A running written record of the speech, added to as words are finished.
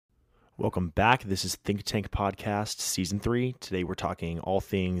Welcome back. This is Think Tank Podcast Season 3. Today we're talking all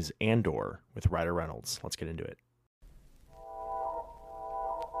things Andor with Reynolds. Let's get into it.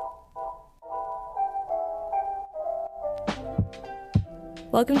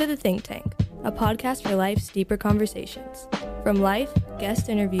 Welcome to the Think Tank, a podcast for life's deeper conversations. From life, guest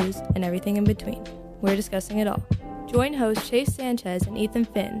interviews, and everything in between, we're discussing it all. Join hosts Chase Sanchez and Ethan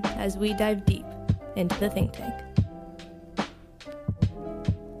Finn as we dive deep into the Think Tank.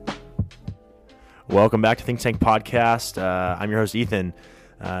 Welcome back to Think Tank Podcast. I'm your host, Ethan.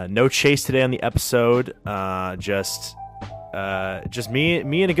 No Chase today on the episode. Just me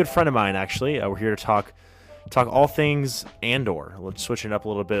and a good friend of mine, actually. We're here to talk all things Andor. Let's switch it up a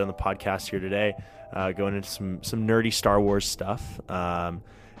little bit on the podcast here today, going into some nerdy Star Wars stuff.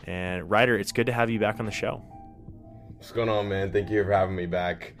 And Ryder, it's good to have you back on the show. What's going on, man? Thank you for having me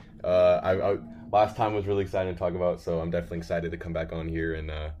back. I last time was really exciting to talk about, so I'm definitely excited to come back on here and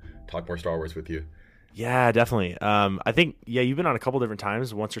talk more Star Wars with you. Yeah, definitely. I think you've been on a couple different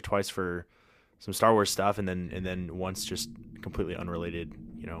times, once or twice for some Star Wars stuff, and then once just completely unrelated,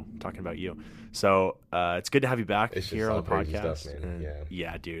 talking about you. So it's good to have you back here on the podcast. Stuff, man.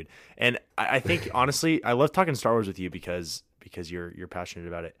 Yeah, dude. And I think honestly, I love talking Star Wars with you because you're passionate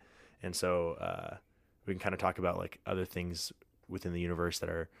about it, and so we can kind of talk about like other things within the universe that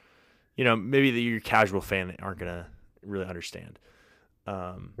are, maybe your casual fan aren't gonna really understand.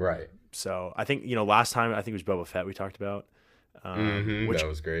 Right. So I think last time I think it was Boba Fett we talked about. Which, that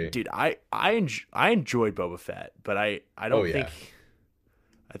was great, dude. I enjoyed Boba Fett, but I don't think.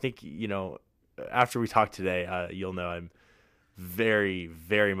 I think after we talk today, you'll know I'm very,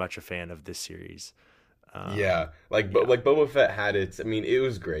 very much a fan of this series. Like Boba Fett had its. I mean, it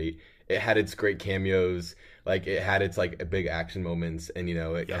was great. It had its great cameos. Like it had its like big action moments, and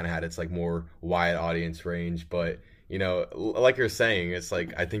it kind of had its like more wide audience range, but. Like you're saying, it's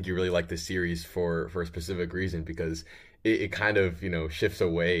like I think you really like this series for a specific reason because it kind of, shifts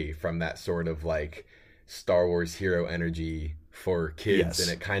away from that sort of like Star Wars hero energy for kids. Yes. And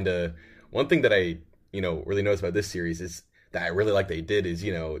it kind of, one thing that I, really noticed about this series is that I really like they did is,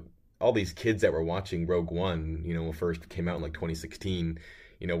 all these kids that were watching Rogue One, when it first came out in like 2016,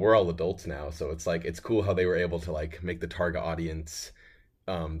 we're all adults now. So it's like, it's cool how they were able to like make the target audience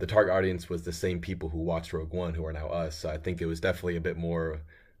was the same people who watched Rogue One who are now us. So I think it was definitely a bit more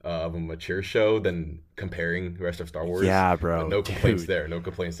of a mature show than comparing the rest of Star Wars. Yeah, bro. But no complaints there. No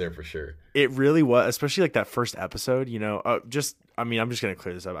complaints there for sure. It really was, especially like that first episode. I'm just gonna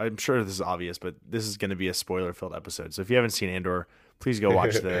clear this up. I'm sure this is obvious, but this is gonna be a spoiler-filled episode. So if you haven't seen Andor, please go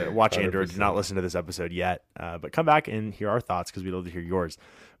watch Andor. Do not listen to this episode yet, but come back and hear our thoughts because we'd love to hear yours.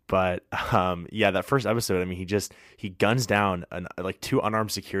 But that first episode, I mean, he guns down like two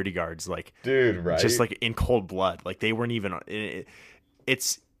unarmed security guards, like dude, right? Just like in cold blood, like they weren't even.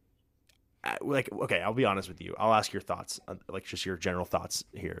 It's like, okay, I'll be honest with you. I'll ask your thoughts, like just your general thoughts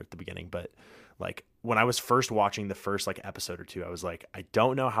here at the beginning. But like when I was first watching the first like episode or two, I was like, I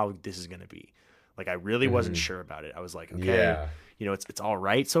don't know how this is gonna be. Like I really wasn't sure about it. I was like, okay, it's all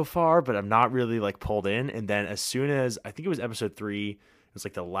right so far, but I'm not really like pulled in. And then as soon as I think it was episode 3. It was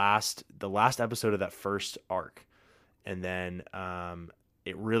like the last episode of that first arc, and then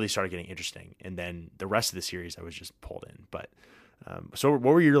it really started getting interesting. And then the rest of the series, I was just pulled in. But so,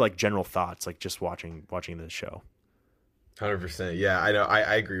 what were your like general thoughts, like just watching the show? 100%. Yeah, I know.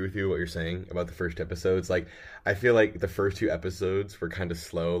 I agree with you what you're saying about the first episodes. Like, I feel like the first 2 episodes were kind of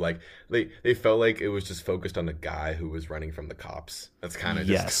slow. Like, they felt like it was just focused on the guy who was running from the cops. That's kind of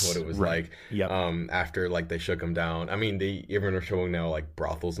just what it was like. Yep. After like they shook him down. I mean, they even are showing now like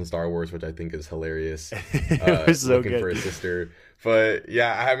brothels in Star Wars, which I think is hilarious. It was so looking good. for his sister. But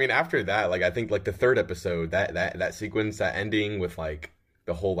yeah, I mean, after that, like I think like the third episode, that sequence, that ending with like.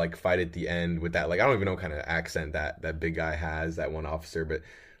 The whole like fight at the end with that, like I don't even know what kind of accent that big guy has, that one officer, but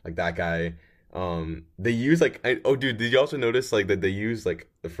like that guy, they use like dude, did you also notice like that they use like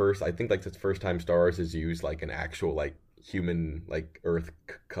the first, I think like the first time Star Wars has used like an actual like human like Earth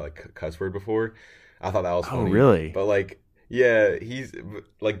like cuss word before? I thought that was funny. Oh really? But like yeah, he's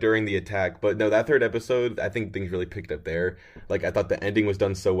like during the attack, but no, that third episode I think things really picked up there. Like I thought the ending was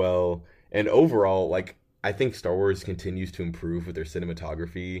done so well, and overall like I think Star Wars continues to improve with their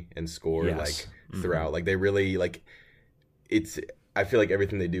cinematography and score, like throughout. Like they really like it's. I feel like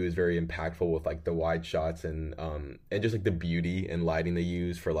everything they do is very impactful with like the wide shots and just like the beauty and lighting they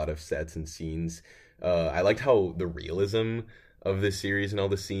use for a lot of sets and scenes. I liked how the realism of this series and all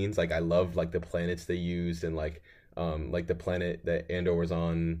the scenes. Like I love like the planets they used and like the planet that Andor was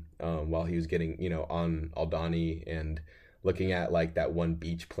on while he was getting on Aldhani and looking at like that one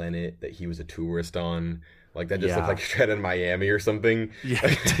beach planet that he was a tourist on. Like that just looks Yeah. like straight in Miami or something. Yeah. I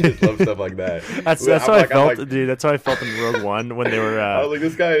just love stuff like that. That's I'm how I like- I'm felt, like- dude. That's how I felt in Rogue One when they were. I was like,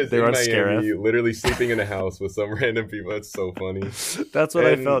 this guy is they in were on Miami, Scarif. literally sleeping in a house with some random people. That's so funny. That's what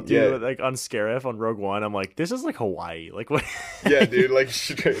I And, felt, dude. yeah. Like on Scarif on Rogue One, I'm like, this is like Hawaii. Like what? Yeah, dude, like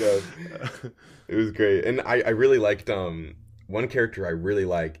straight up. It was great. And I really liked one character I really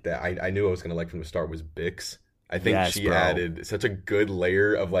liked that I knew I was gonna like from the start was Bix. I think Yes, she bro. added such a good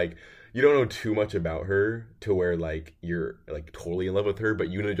layer of like you don't know too much about her to where like you're like totally in love with her, but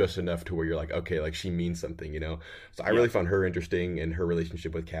you know just enough to where you're like, okay, like she means something, you know? So I really found her interesting and her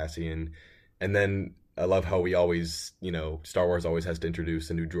relationship with Cassian. And then I love how we always, you know, Star Wars always has to introduce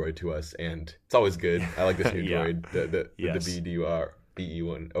a new droid to us, and it's always good. I like this new Yeah. droid, the Yes. BE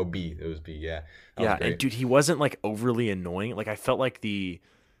one. Oh, B. It was B. Yeah. That was Yeah, great. and dude, he wasn't like overly annoying. Like I felt like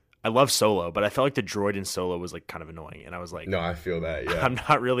I love Solo, but I felt like the droid in Solo was like kind of annoying, and I was like, No, I feel that. Yeah. I'm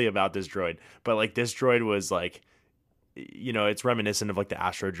not really about this droid. But like this droid was like, you know, it's reminiscent of like the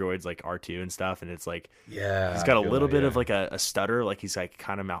Astro droids, like R2 and stuff, and it's like Yeah. he's got I a feel little that, bit yeah. of like a stutter, like he's like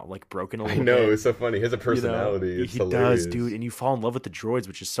kind of like broken a I little know, bit. it's so funny. He has a you know? personality. It's he hilarious. does, dude, and you fall in love with the droids,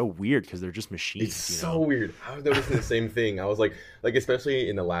 which is so weird because they're just machines. It's you so know? weird. I was noticing the same thing. I was like especially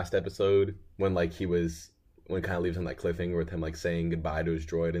in the last episode when like when it kind of leaves him like cliffhanger with him like saying goodbye to his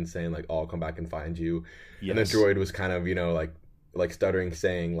droid and saying like, "Oh, I'll come back and find you." And the Yes. droid was kind of, you know, like stuttering,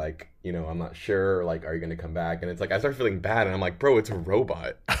 saying like, you know, "I'm not sure. Like, are you gonna come back?" And it's like I start feeling bad, and I'm like, "Bro, it's a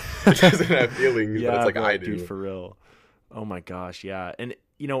robot. It doesn't have feelings." But it's like bro, I do. dude, for real. Oh my gosh, yeah. And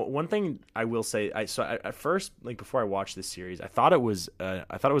you know, one thing I will say, at first, like before I watched this series, I thought it was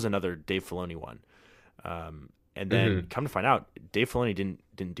another Dave Filoni one, and then come to find out, Dave Filoni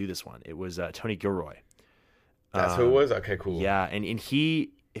didn't do this one. It was Tony Gilroy. That's who it was. Okay, cool. Yeah, and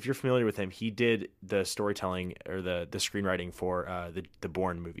he, if you're familiar with him, he did the storytelling or the screenwriting for the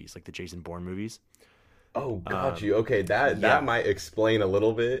Bourne movies, like the Jason Bourne movies. Oh, got you. Okay, yeah. that might explain a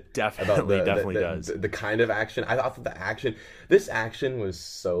little bit. Definitely, about definitely does. The kind of action. I thought that this action was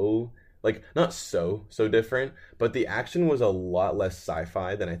so like not so different, but the action was a lot less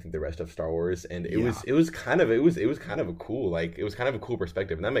sci-fi than I think the rest of Star Wars, and it was kind of a cool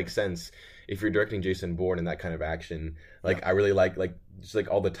perspective, and that makes sense if you're directing Jason Bourne in that kind of action. Like I really like just like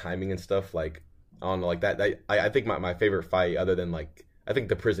all the timing and stuff. Like on like that. I think my favorite fight, other than like. I think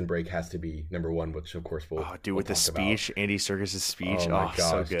the prison break has to be number one, which of course we'll. Oh, dude, we'll with the talk speech, about. Andy Serkis' speech. Oh my gosh,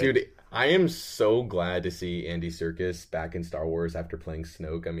 so good. dude! I am so glad to see Andy Serkis back in Star Wars after playing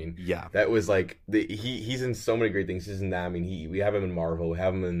Snoke. I mean, Yeah. that was like he's in so many great things. He's in that. I mean, we have him in Marvel, we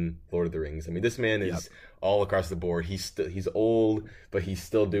have him in Lord of the Rings. I mean, this man is all across the board. He's old, but he's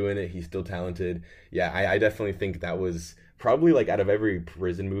still doing it. He's still talented. Yeah, I definitely think that was probably like out of every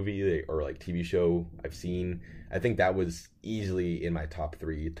prison movie or like TV show I've seen. I think that was easily in my top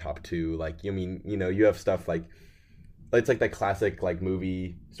 3, top 2. Like, I mean, you know, you have stuff like it's like that classic like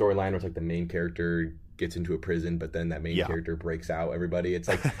movie storyline where it's like the main character gets into a prison, but then that main character breaks out everybody. It's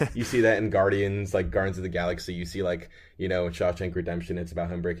like you see that in Guardians of the Galaxy. You see like, you know, in Shawshank Redemption, it's about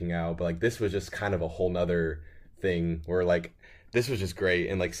him breaking out. But like this was just kind of a whole nother thing where like this was just great,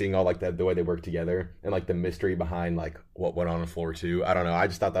 and like seeing all like the way they work together and like the mystery behind like what went on floor 2. I don't know. I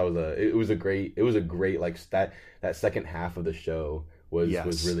just thought that was a great like that second half of the show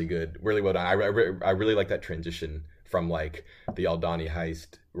was really good, really well done. I really like that transition from like the Aldhani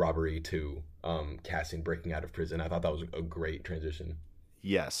heist robbery to Cassian breaking out of prison. I thought that was a great transition.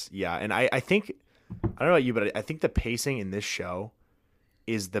 Yes, yeah, and I think I don't know about you, but I think the pacing in this show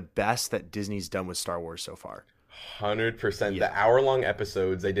is the best that Disney's done with Star Wars so far. 100%. The hour-long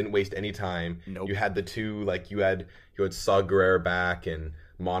episodes, they didn't waste any time. Nope. You had the two, like you had Saw Gerrera back and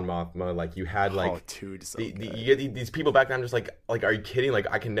Mon Mothma. Like you had like dude, so you get these people back, and I'm just like, are you kidding? Like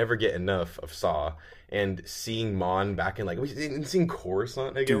I can never get enough of Saw, and seeing Mon back in and seeing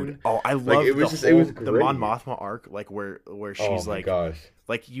Coruscant again. dude. Oh, I love Like, it was the great. Mon Mothma arc, like where she's my like, gosh.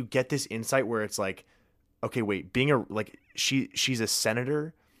 like you get this insight where it's like, okay, wait, being a like she's a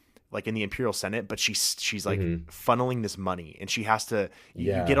senator, like in the Imperial Senate, but she's like funneling this money, and she has to.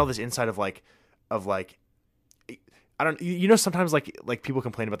 You get all this insight of like. I don't, you know, sometimes like people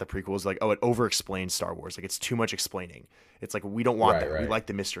complain about the prequels, like, oh, it over explains Star Wars, like it's too much explaining. It's like we don't want that. We like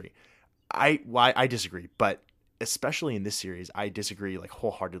the mystery. I disagree, but especially in this series, I disagree like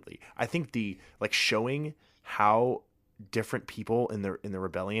wholeheartedly. I think the like showing how different people in the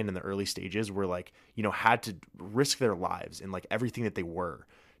rebellion in the early stages were like, you know, had to risk their lives and like everything that they were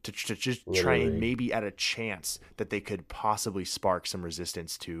to just try and maybe at a chance that they could possibly spark some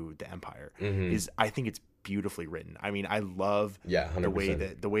resistance to the Empire. I think it's beautifully written. I mean, I love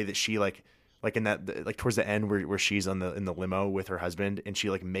 100%. the way that she like like in that, like towards the end where she's in the limo with her husband, and she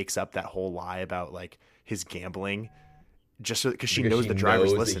like makes up that whole lie about like his gambling, just because she knows the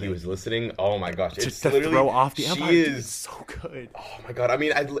driver's listening. That he was listening. Oh my gosh, to throw off the Empire. She is so good. Oh my god, I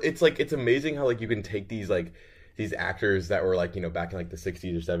mean, it's amazing how like you can take these actors that were like, you know, back in like the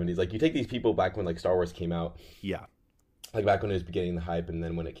 60s or 70s. Like you take these people back when like Star Wars came out. Yeah. Like back when it was beginning the hype, and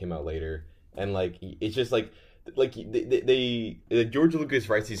then when it came out later, and like it's just like they George Lucas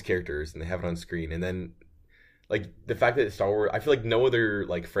writes these characters and they have it on screen, and then like the fact that Star Wars, I feel like no other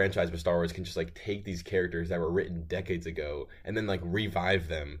like franchise but Star Wars can just like take these characters that were written decades ago and then like revive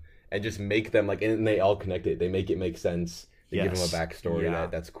them and just make them like, and they all connect it. They make it make sense. They give them a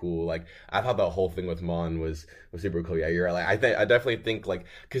backstory that's cool. Like I thought the whole thing with Mon was super cool. Yeah, you're right. Like I definitely think like,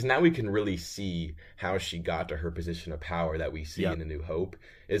 because now we can really see how she got to her position of power that we see in A New Hope,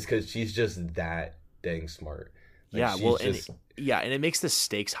 is because she's just that dang smart. Like, and it makes the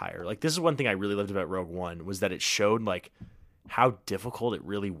stakes higher. Like this is one thing I really loved about Rogue One, was that it showed like how difficult it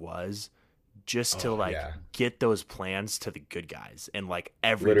really was just to get those plans to the good guys, and like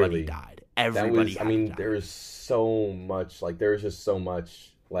everybody died. Everybody died. There was so much, like there was just so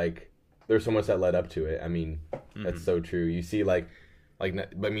much, like there's so much that led up to it. I mean, that's so true. You see I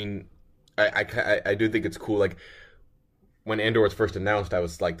do think it's cool. Like when Andor was first announced, I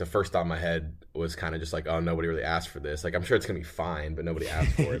was like, the first thought in my head was kind of just like, oh, nobody really asked for this. Like, I'm sure it's going to be fine, but nobody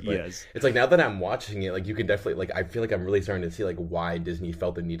asked for it. But yes. It's like, now that I'm watching it, like, you can definitely, like, I feel like I'm really starting to see, like, why Disney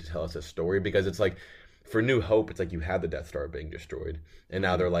felt the need to tell us a story. Because it's like, for New Hope, it's like you had the Death Star being destroyed. And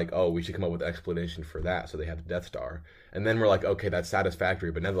now they're like, oh, we should come up with an explanation for that. So they have the Death Star. And then we're like, okay, that's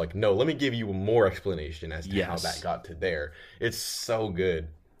satisfactory. But now they're like, no, let me give you more explanation as to how that got to there. It's so good.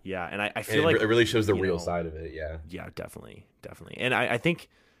 Yeah, and I feel like it really shows the real side of it. Yeah, definitely. And I think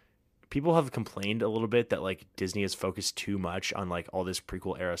people have complained a little bit that like Disney has focused too much on like all this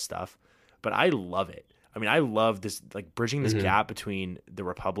prequel era stuff, but I love it. I mean, I love this, like bridging this gap between the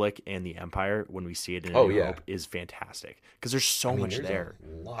Republic and the Empire when we see it in New Hope is fantastic, because there's so much there.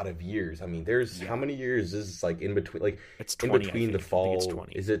 A lot of years. I mean, there's how many years is this, like in between? Like it's 20, in between the fall. It's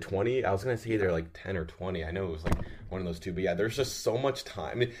 20. Is it 20? I was gonna say they're like 10 or 20. I know it was like one of those two, but yeah, there's just so much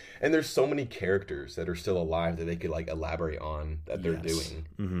time. I mean, and there's so many characters that are still alive that they could like elaborate on that they're doing.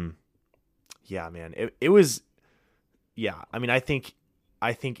 Mm-hmm. Yeah, man. It was. Yeah, I mean, I think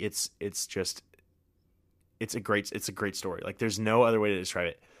it's just. It's a great story. Like there's no other way to describe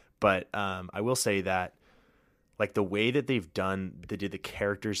it. But I will say that like the way that they did the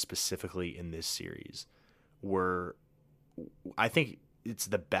characters specifically in this series I think it's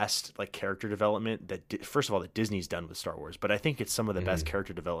the best like character development that first of all that Disney's done with Star Wars, but I think it's some of the best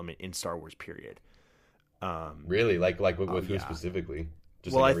character development in Star Wars period. Really? Like with who specifically?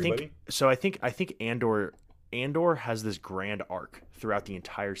 Just well, like everybody? I think Andor has this grand arc throughout the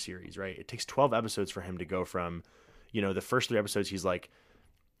entire series, right? It takes 12 episodes for him to go from, the first 3 episodes, he's like,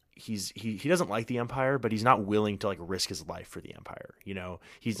 he doesn't like the Empire, but he's not willing to like risk his life for the Empire.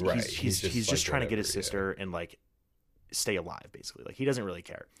 He's just trying to get his sister and like stay alive, basically. Like he doesn't really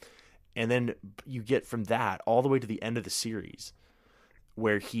care. And then you get from that all the way to the end of the series,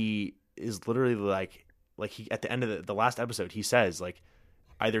 where he is literally like he at the end of the last episode, he says like,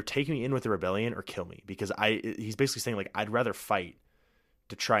 either take me in with the rebellion or kill me, because he's basically saying like, I'd rather fight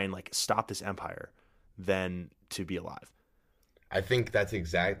to try and like stop this Empire than to be alive. I think that's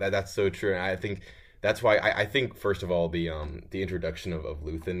that's so true. And I think that's why I think first of all, the introduction of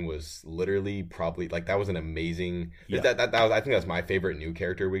Luthen was literally probably like, that was an amazing, that was, I think that's my favorite new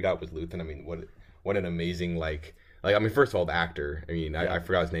character we got was Luthen. I mean, what an amazing, like, I mean, first of all, the actor, I mean, I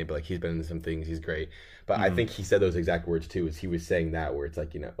forgot his name, but like he's been in some things, he's great. But I think he said those exact words too, as he was saying that, where it's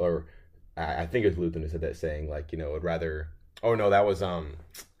like, or I think it was Luthen who said that, saying like, would rather, oh no, that was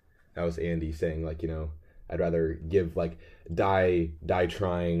Andy saying like, I'd rather give like die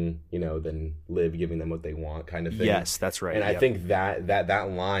trying, than live giving them what they want, kind of thing. Yes, that's right. And I think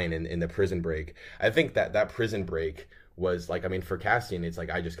that line in the prison break, I think that prison break was like, I mean, for Cassian, it's like,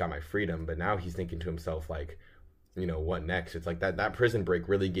 I just got my freedom, but now he's thinking to himself like, what next? It's like that prison break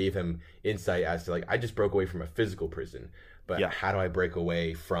really gave him insight as to like, I just broke away from a physical prison, but how do I break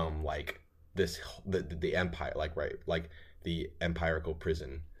away from like this, the Empire, like, right, like the empirical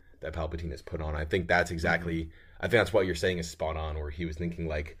prison that Palpatine has put on. I think that's exactly, I think that's what you're saying is spot on, where he was thinking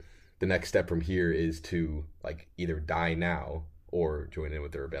like, the next step from here is to like either die now or join in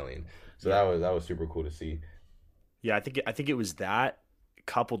with the rebellion. So that was super cool to see. Yeah, I think it was that,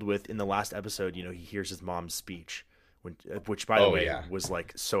 coupled with in the last episode, he hears his mom's speech, which by the way was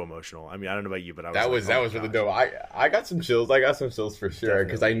like so emotional. I mean, I don't know about you, but that was really dope. I got some chills. I got some chills for sure,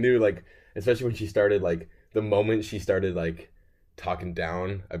 because I knew like, especially when she started, like the moment she started like talking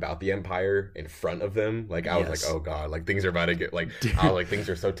down about the Empire in front of them. Like I was like, oh god, like things are about to get like, I was like, things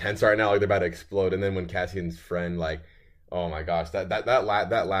are so tense right now, like they're about to explode. And then when Cassian's friend, like, oh my gosh, that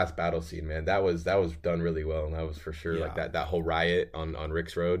last battle scene, man, that was done really well, and that was for sure like that whole riot on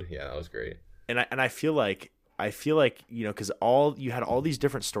Rick's Road. Yeah, that was great. And I feel like because you had all these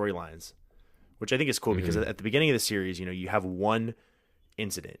different storylines, which I think is cool because at the beginning of the series, you have one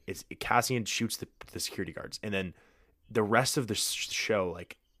incident. It's Cassian shoots the security guards, and then the rest of the show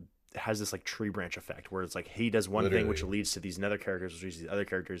like has this like tree branch effect where it's like he does one thing which leads to these other characters, which leads to these other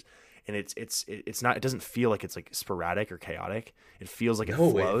characters, and it's not, it doesn't feel like it's like sporadic or chaotic. It feels like it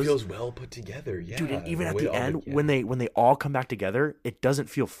flows. It feels well put together. Yeah, dude. And even at the end, when they all come back together, it doesn't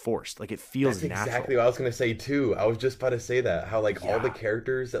feel forced. Like it feels natural. Exactly what I was gonna say too. I was just about to say that, how like all the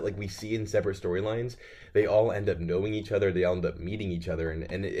characters that like we see in separate storylines, they all end up knowing each other. They all end up meeting each other,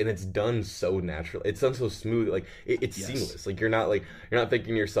 and it's done so natural. It's done so smooth. Like it's seamless. Like you're not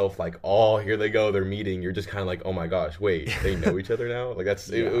thinking to yourself like, oh, here they go, they're meeting. You're just kind of like, oh my gosh, wait, they know each other now. Like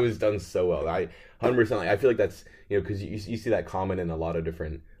it was done so well. I 100%. I feel like that's because you see that common in a lot of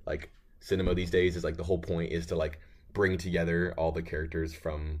different like cinema these days. Is like the whole point is to like bring together all the characters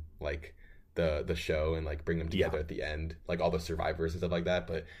from like the show and like bring them together at the end, like all the survivors and stuff like that.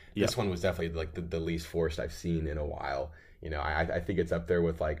 But this one was definitely like the least forced I've seen in a while. I think it's up there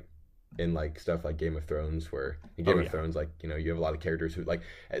with like in like stuff like Game of Thrones, where in Game of Thrones, like you have a lot of characters who like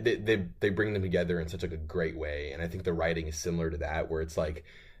they bring them together in such like a great way. And I think the writing is similar to that, where it's like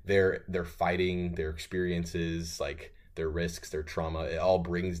they're fighting, their experiences, like their risks, their trauma, it all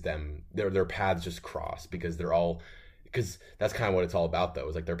brings them, their paths just cross because that's kind of what it's all about, though.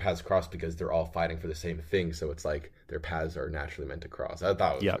 Is like their paths cross because they're all fighting for the same thing. So it's like their paths are naturally meant to cross. I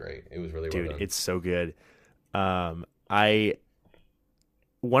thought it was great. It was really well done. Dude, it's so good. One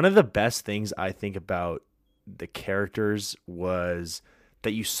of the best things I think about the characters was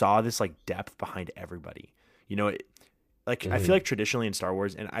that you saw this like depth behind everybody. I feel like traditionally in Star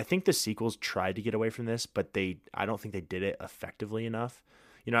Wars, and I think the sequels tried to get away from this, but I don't think they did it effectively enough.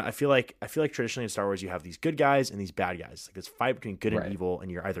 I feel like traditionally in Star Wars you have these good guys and these bad guys. Like this fight between good and evil,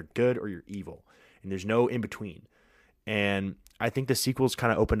 and you're either good or you're evil, and there's no in between. And I think the sequels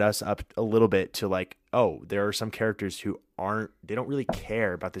kind of opened us up a little bit to like, oh, there are some characters who they don't really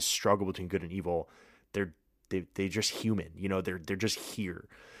care about this struggle between good and evil. They're just human, they're just here.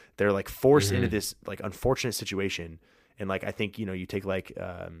 They're like forced into this like unfortunate situation. And like, I think, you take like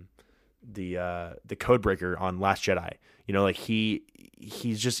the Codebreaker on Last Jedi, like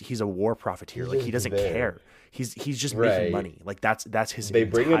he's a war profiteer. Like he doesn't care. He's just making money. Like that's his they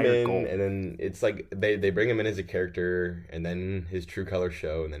bring him in goal. And then it's like they bring him in as a character, and then his true colors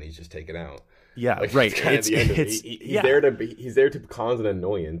show, and then he's just taken out. Yeah, like, right. He's there to cause an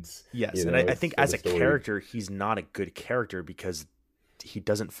annoyance. Yes, and I think as a character, he's not a good character because he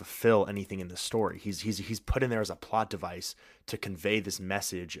doesn't fulfill anything in the story. He's put in there as a plot device to convey this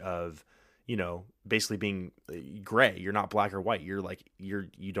message of, basically being gray. You're not black or white. You're like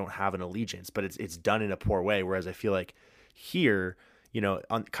you don't have an allegiance, but it's done in a poor way. Whereas I feel like here,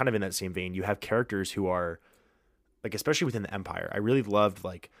 kind of in that same vein, you have characters who are like, especially within the Empire. I really loved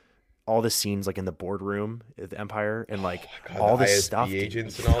like all the scenes like in the boardroom at the Empire and like all this ISB stuff,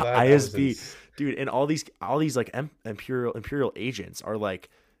 agents and all that. ISB, dude, and all these like imperial agents are like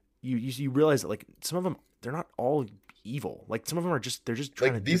you realize that like some of them, they're not all evil. Like some of them are they're just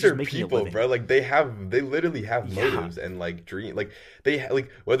trying like to, these are people, bro. Like they literally have motives and like dream, like they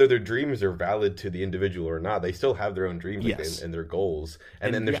like whether their dreams are valid to the individual or not, they still have their own dreams and their goals,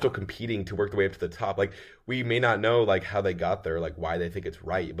 and then they're still competing to work their way up to the top. Like we may not know like how they got there, like why they think it's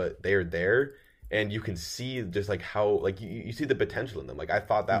right, but they're there. And you can see just like how like you see the potential in them. Like I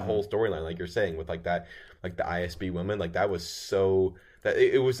thought that whole storyline, like you're saying, with like that, like the ISB woman, like that was so that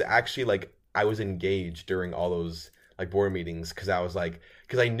it was actually like I was engaged during all those like board meetings because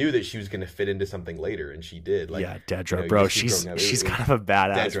I knew that she was gonna fit into something later, and she did. Like Dedra, bro, she's kind of a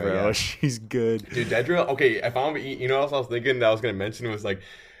badass, Dedra, bro. Yeah. She's good, dude. Dedra. Okay, if what else I was thinking that I was gonna mention was like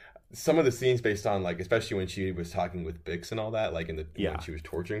some of the scenes based on like, especially when she was talking with Bix and all that, like when she was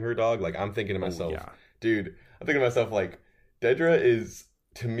torturing her dog. Like I'm thinking to myself, dude, I'm thinking to myself like Dedra is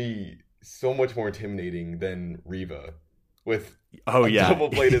to me so much more intimidating than Reva with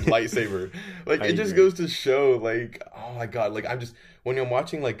double-bladed lightsaber. Like it just goes to show like, oh my god, like I'm just when I'm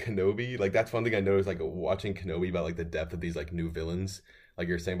watching like Kenobi, like that's one thing I noticed like watching Kenobi about like the depth of these like new villains. Like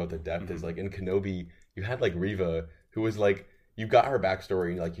you're saying about the depth is like in Kenobi you had like Reva who was like, you got her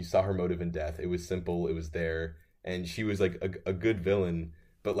backstory, like you saw her motive in death. It was simple, it was there, and she was like a good villain,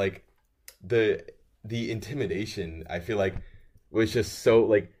 but like the intimidation I feel like was just so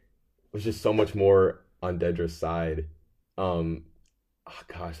much more on Dedra's side. oh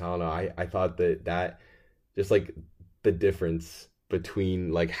gosh, I don't know. I thought that just like the difference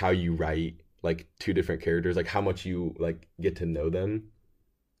between like how you write like two different characters, like how much you like get to know them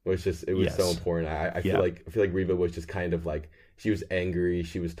was just it was so Yes. important. Yeah. I feel like Reva was just kind of like she was angry,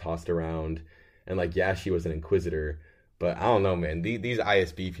 she was tossed around, and like yeah, she was an inquisitor, but I don't know, man. These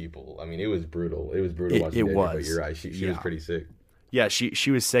ISB people, I mean, it was brutal. It was brutal It watching Dedra, but was. you're right. She was Yeah. pretty sick. Yeah,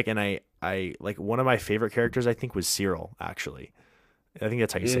 she was sick, and I like one of my favorite characters I think was Cyril, actually. I think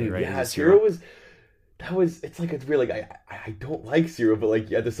that's how you say it, right? Is Yeah, it Cyril Cyril? was that was it's like it's weird. Like I don't like Cyril, but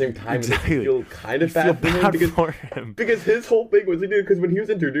like at the same time, it makes me Exactly. feel kind You of feel bad for him bad because for him. his whole thing was because when he was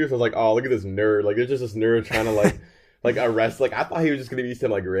introduced, I was like, oh, look at this nerd. Like, there's just this nerd trying to like arrest. Like, I thought he was just gonna be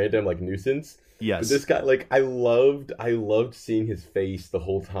some like random like nuisance. But Yes. this guy, like, I loved seeing his face the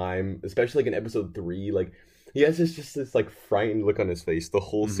whole time, especially like in episode 3. Like, he has just this like frightened look on his face the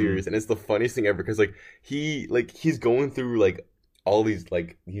whole Mhm. series, and it's the funniest thing ever because he's going through like all these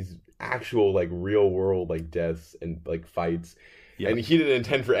actual like real world like deaths and like fights, Yeah. and he didn't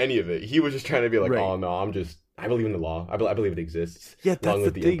intend for any of it. He was just trying to be like, Right. oh no, I believe in the law. I believe it exists. Yeah, that's along the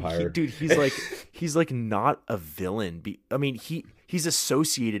with the thing. Empire. Dude, he's like not a villain. I mean, he's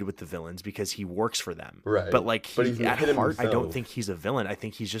associated with the villains because he works for them. Right. But like But he's at hidden heart, I don't himself. think he's a villain. I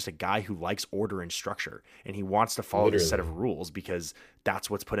think he's just a guy who likes order and structure, and he wants to follow this set of Literally. rules because that's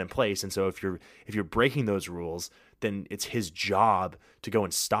what's put in place. And so if you're breaking those rules, then it's his job to go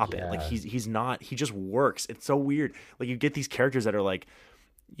and stop it. Like Yeah. he's not. He just works. It's so weird. Like you get these characters that are like,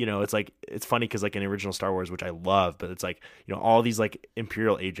 it's like it's funny because like in original Star Wars, which I love, but it's like all these like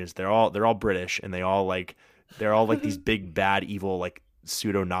Imperial agents, they're all British, and they're all like these big bad evil like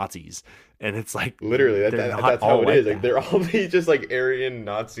pseudo Nazis, and it's like Literally, they're not that's all how it like is. Like that. they're all these just like Aryan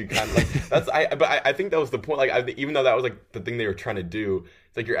Nazi kind of like I think that was the point. Like even though that was like the thing they were trying to do,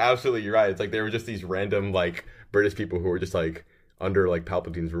 it's like you're right. It's like they were just these random like British people who were just like under like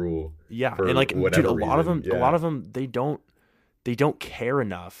Palpatine's rule. Yeah, for and like dude, whatever a lot of them, reason. a lot of them, they don't care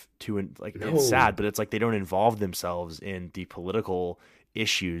enough to like. No. It's sad, but it's like they don't involve themselves in the political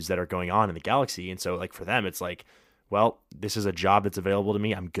issues that are going on in the galaxy, and so like for them, it's like, well, this is a job that's available to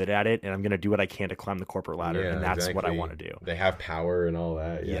me. I'm good at it, and I'm gonna do what I can to climb the corporate ladder, Yeah, and that's what I exactly. want to do. They have power and all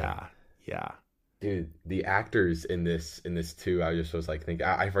that. Yeah, yeah. Dude, the actors in this too, I just was like thinking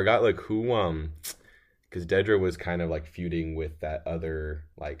I forgot like who because Dedra was kind of like feuding with that other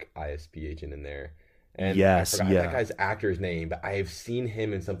like ISP agent in there. And Yes, I forgot yeah. that guy's actor's name, but I have seen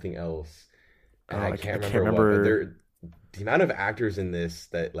him in something else. And Oh, I can't remember what, but the amount of actors in this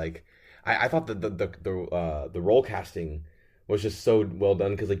that like I thought that the role casting was just so well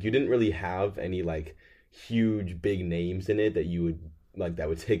done because like you didn't really have any like huge big names in it that you would like that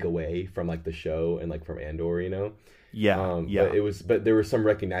would take away from like the show and like from Andor, you know. Yeah, yeah. But there were some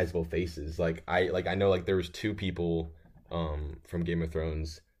recognizable faces. Like I know like there was two people from Game of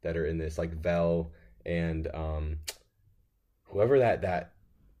Thrones that are in this, like Vel and whoever that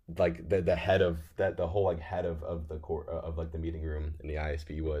like the head of that the whole like head of the core of like the meeting room in the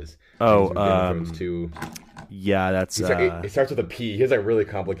ISP was. Oh, He's from Game of Thrones too. Yeah, that's It starts with a P. He has a really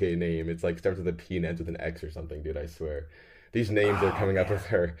complicated name. It's like starts with a P and ends with an X or something, dude. I swear, these names they're coming up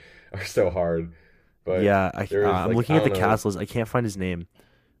with are so hard. But yeah. there was, I'm like, looking I at the don't know. cast list. I can't find his name.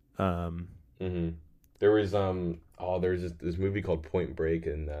 There was there's this movie called Point Break,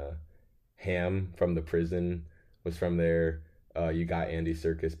 and Ham from the prison was from there. You got Andy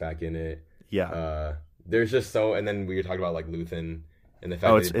Serkis back in it. Yeah. There's just and then we were talking about like Luthen and the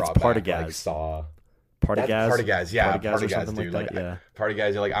fact Oh, that it's they brought back Partagaz. like Saw. Partagaz. Partagaz, yeah, Partagaz or Partagaz, something dude. like that. Yeah.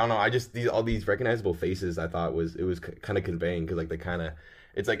 Partagaz, you're like I don't know. I just all these recognizable faces. I thought was kind of conveying because like they kind of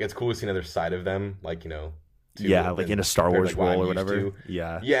it's cool to see another side of them, like Yeah, like in a Star compared Wars to, like, what role I'm or used whatever. to.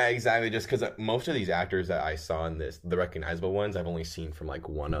 Yeah. Yeah, exactly. Just because most of these actors that I saw in this, the recognizable ones, I've only seen from like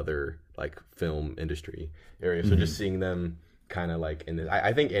one other like film industry area. So just seeing them kind of like in this,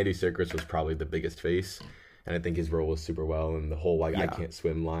 I think Andy Serkis was probably the biggest face, and I think his role was super well, and the whole like I Yeah. can't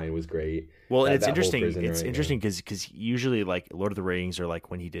swim line was great. Well, and That it's whole interesting. prison, It's right, interesting because usually like Lord of the Rings or like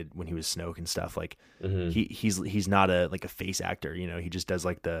when he was Snoke and stuff, like he's not a face actor. He just does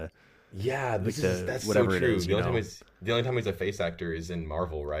like the Yeah, that's whatever so it true. is, The only time he's a face actor is in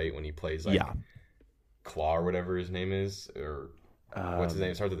Marvel, right? When he plays like yeah. Claw or whatever his name is, or what's his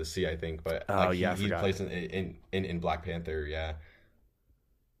name? It starts with a C, I think. But like, yeah, I he forgot. plays in Black Panther. Yeah.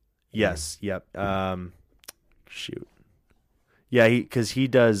 Yes. Yep. Shoot. Yeah, because he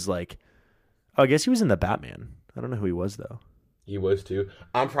does like. Oh, I guess he was in the Batman. I don't know who he was though. He was too.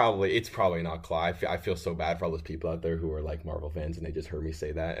 It's probably not Claw. I feel so bad for all those people out there who are like Marvel fans and they just heard me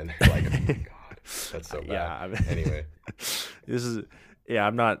say that and they're like, oh my god, that's so bad. Yeah. I mean, Anyway, this is. Yeah,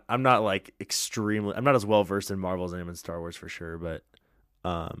 I'm not like extremely. I'm not as well versed in Marvel as I am in Star Wars for sure, but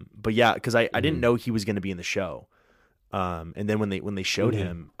But yeah, because I didn't know he was going to be in the show. And then when they showed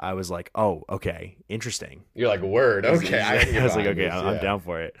him, I was like, oh, okay, interesting. You're like, word, okay. I was like, okay, I'm down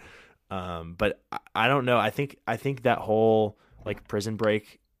for it. But I don't know. I think that whole like prison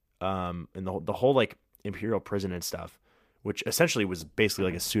break, and the whole like Imperial prison and stuff, which essentially was basically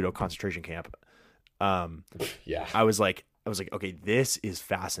like a pseudo concentration camp. Yeah. I was like, okay, this is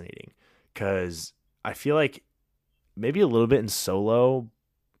fascinating, because I feel like maybe a little bit in Solo.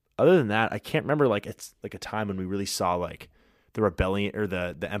 Other than that, I can't remember like it's like a time when we really saw like the rebellion or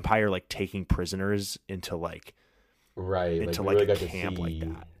the Empire like taking prisoners into like into like a camp like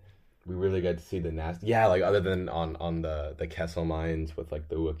that. We really got to see the nasty, like other than on the Kessel mines with like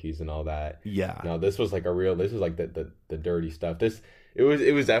the Wookiees and all that. Yeah. No, this was like this was like the dirty stuff. It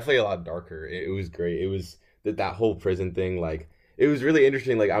was definitely a lot darker. It was great. It was that whole prison thing. Like it was really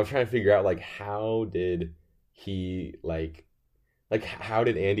interesting. Like I was trying to figure out like how did he like how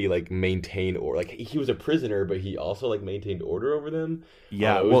did Andy like maintain, or like he was a prisoner but he also like maintained order over them?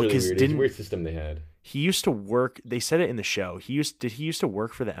 Yeah, it was really weird. It's a weird system they had. He used to work, they said it in the show, did he used to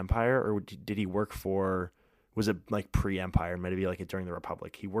work for the Empire, or did he work for, was it like pre-Empire, maybe like during the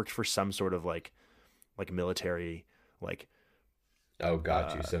Republic? He worked for some sort of like military, like, oh,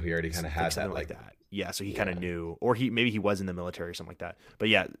 got you. So he already kind of had that like that. Yeah, so he kind of knew, or maybe he was in the military or something like that. But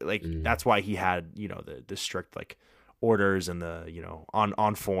yeah, like that's why he had, the strict like orders and the,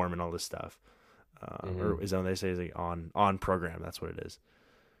 on form and all this stuff. Or is that what they say, is like on program? That's what it is.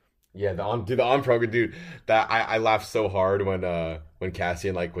 Yeah, the on program, dude. That I laughed so hard when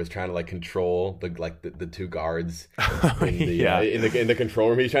Cassian like was trying to like control the two guards in the control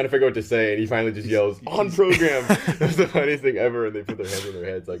room. He's trying to figure out what to say, and he finally just yells on program. That's the funniest thing ever. And they put their hands on their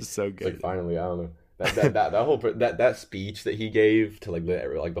heads, like so good. Like finally, I don't know. That whole that speech that he gave to like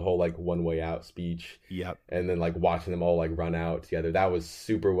the whole like one way out speech. Yep. And then like watching them all like run out together. That was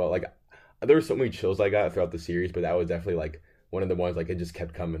super well. Like there were so many chills I got throughout the series, but that was definitely like one of the ones like it just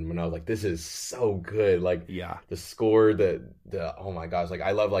kept coming when I was like, this is so good. Like the score, the oh my gosh, like I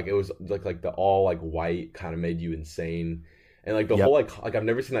love like it was like the all like white kind of made you insane. And like the whole like I've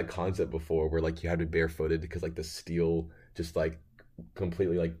never seen that concept before where like you had to be barefooted because like the steel just like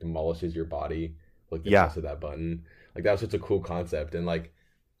completely like demolishes your body. Like the press of that button, like that was such a cool concept. And like,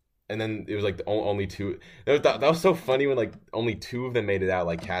 and then it was like the only two. That was so funny when like only two of them made it out,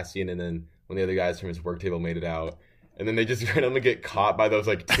 like Cassian, and then when the other guys from his work table made it out, and then they just randomly get caught by those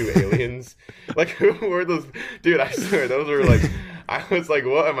like two aliens. Like who were those? Dude, I swear those were like. I was like,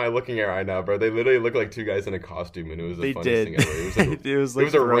 what am I looking at right now, bro? They literally looked like two guys in a costume, and it was the funniest thing ever. It was like it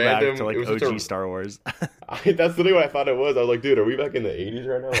was a random to like OG Star Wars. That's literally what I thought it was. I was like, dude, are we back in the 80s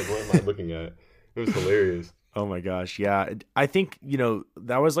right now? Like, what am I looking at? It was hilarious. Oh my gosh, yeah. I think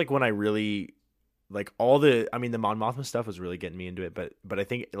that was like when I really like all the. I mean, the Mon Mothma stuff was really getting me into it, but I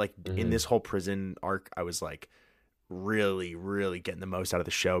think like in this whole prison arc, I was like really, really getting the most out of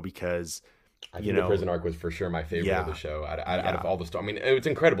the show because. I think the prison arc was for sure my favorite of the show. Out of all the stories, I mean, it's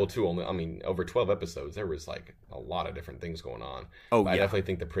incredible too. Over 12 episodes, there was like a lot of different things going on. But I definitely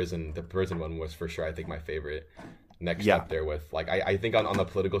think the prison one was for sure. I think my favorite. Next up there with like I think on the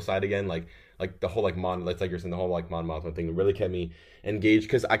political side again, like the whole like like you're saying, the whole like Mon Mothma thing really kept me engaged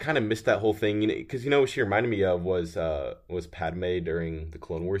because I kind of missed that whole thing, because what she reminded me of was Padme during the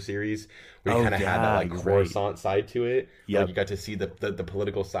Clone Wars series, where you kind of had that like Coruscant side to it. Like you got to see the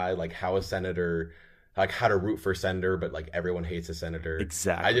political side, like how a senator, like how to root for a senator, but like everyone hates a senator.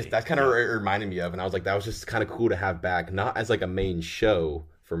 Exactly. That's kind of reminded me of, and I was like, that was just kind of cool to have back, not as like a main show.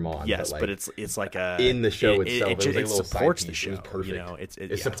 For Mon, yes, but it's like a in the show itself. It supports the show. It was perfect.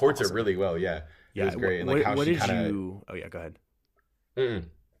 It supports it really well. Yeah, it was great. And like how she kind of. Oh yeah, go ahead.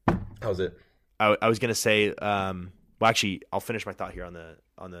 How was it? I was gonna say. Well, actually, I'll finish my thought here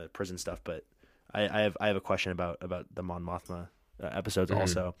on the prison stuff, but I have a question about the Mon Mothma episodes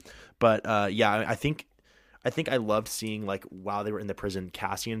also. But I think I loved seeing like while they were in the prison,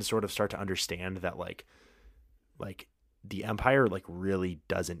 Cassian sort of start to understand that like. The Empire like really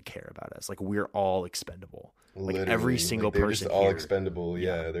doesn't care about us. Like we're all expendable. Like literally, every single they're person just all here. expendable.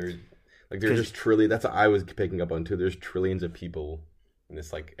 Yeah, they're just truly. That's what I was picking up on too. There's trillions of people in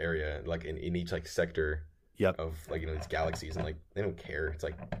this like area, like in each like sector. Of like these galaxies, and like they don't care. It's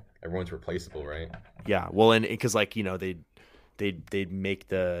like everyone's replaceable, right? Yeah. Well, and because like they'd make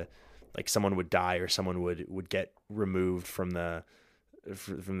the like someone would die or someone would get removed from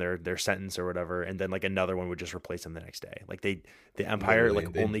their sentence or whatever, and then like another one would just replace them the next day. Like the Empire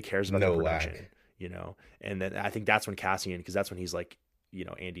only cares about the production, and then I think that's when Cassian, because that's when he's like,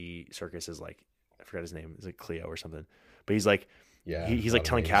 Andy Serkis is like, I forgot his name, is it Cleo or something, but he's like Yeah, he's a like lot of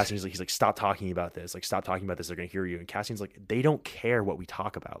telling names. Cassian, he's like, stop talking about this. Like, stop talking about this. They're gonna hear you. And Cassian's like, they don't care what we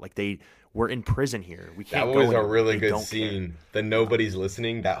talk about. Like, we're in prison here. We That can't go was a anywhere. really They good don't scene. care. The nobody's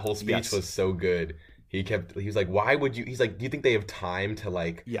listening. That whole speech Yes. was so good. He was like, why would you? He's like, do you think they have time to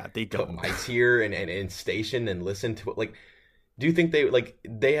like Yeah, they put don't. mics here and station and listen to it? Like, do you think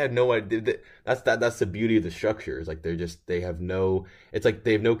they had no idea? That's the beauty of the structure. Is like they have no. It's like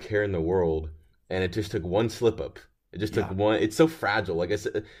they have no care in the world, and it just took one slip up. It just took Yeah. one. It's so fragile. Like I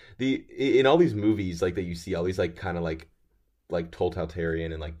said, in all these movies like that you see all these like kind of like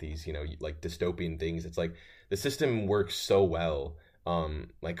totalitarian and like these like dystopian things. It's like the system works so well.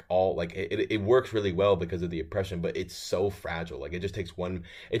 Like all like it works really well because of the oppression, but it's so fragile. Like it just takes one.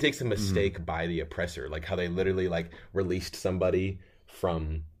 It takes a mistake by the oppressor. Like how they literally like released somebody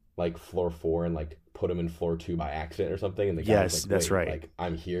from like floor 4 and like put him in floor 2 by accident or something, and the guy was Yes, like, that's "Wait, right. like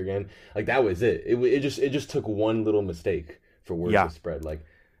I'm here again." Like that was it. It just took one little mistake for word Yeah. to spread. Like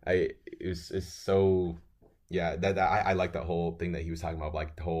it's so. Yeah, I like that whole thing that he was talking about,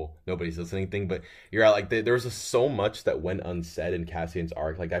 like the whole nobody's listening thing. But you're right, like there was just so much that went unsaid in Cassian's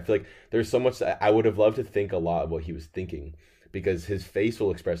arc. Like I feel like there's so much that I would have loved to think a lot of what he was thinking, because his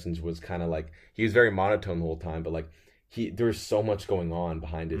facial expressions was kind of like he was very monotone the whole time, but like there was so much going on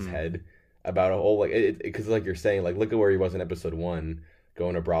behind his head about a whole like because like you're saying, like look at where he was in episode 1,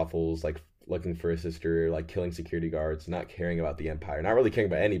 going to brothels, like looking for his sister, like killing security guards, not caring about the Empire, not really caring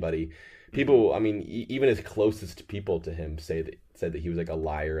about anybody. People, I mean, even his closest people to him said that he was like a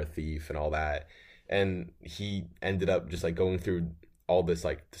liar, a thief, and all that. And he ended up just like going through all this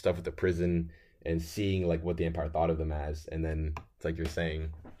like stuff with the prison and seeing like what the Empire thought of them as. And then it's like you're saying,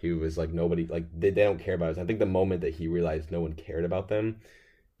 he was like nobody, like they don't care about us. I think the moment that he realized no one cared about them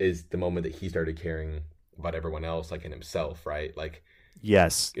is the moment that he started caring about everyone else, like in himself, right? Like,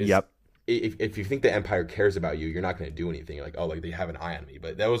 Yes. Yep. if you think the Empire cares about you, you're not going to do anything. You're like, oh, like they have an eye on me.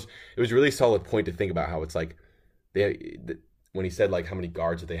 But it was a really solid point to think about how it's like when he said like how many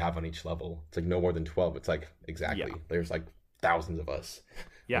guards that they have on each level, it's like no more than 12. It's like exactly. Yeah. There's like thousands of us.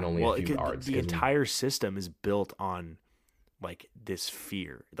 Yeah. And only Well, a few guards. the entire system is built on like this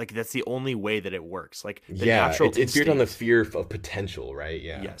fear. Like that's the only way that it works. Like the natural it's built on the instinct- fear of potential, right?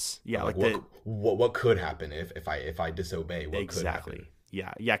 Yeah. Yes. Yeah. Like Like, what could happen if I disobey? What exactly. could happen?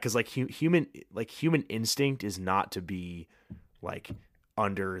 Yeah, because like human instinct is not to be like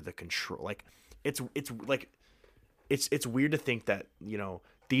under the control. Like it's like it's weird to think that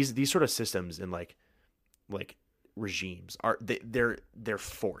these sort of systems and like regimes are they're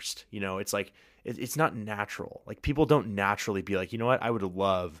forced. It's like it's not natural. Like people don't naturally be like, you know what, I would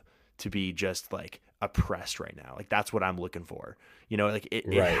love to be just like oppressed right now. Like that's what I'm looking for. Like it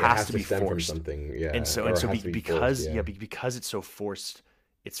has to be stem from forced. something, yeah. And so Or it has to be because forced, yeah. because it's so forced,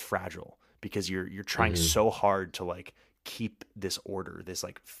 it's fragile because you're trying Mm-hmm. so hard to like keep this order, this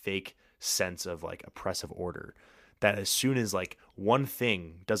like fake sense of like oppressive order, that as soon as like one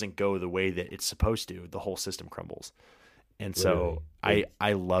thing doesn't go the way that it's supposed to, the whole system crumbles. And so Literally.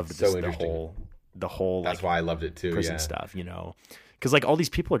 I loved So this interesting. the whole That's like why I loved it too. prison Yeah. stuff, because like all these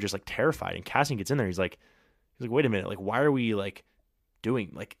people are just like terrified, and Cassian gets in there, he's like wait a minute, like why are we like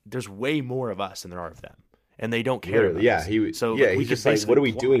doing, like there's way more of us than there are of them, and they don't care. Literally, about yeah. us. So yeah, like, we he's could just like, basically what are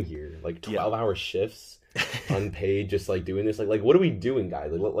we plot. doing here? Like 12-hour shifts, unpaid, just like doing this. Like what are we doing,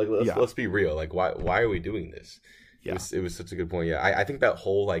 guys? Let's be real. Like why are we doing this? Yeah. It was such a good point. Yeah, I think that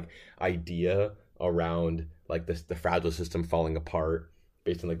whole like idea around like the fragile system falling apart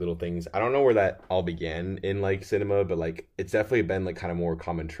based on like little things. I don't know where that all began in like cinema, but like it's definitely been like kind of more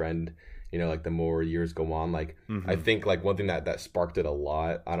common trend. Like the more years go on, like I think like one thing that sparked it a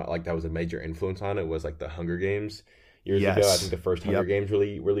lot, I don't like that was a major influence on it, was like the Hunger Games years ago. I think the first Hunger Games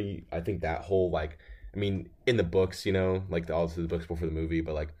really, I think that whole like, I mean, in the books, like obviously the books before the movie,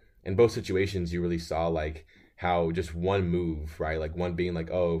 but like in both situations, you really saw like how just one move, right? Like one being like,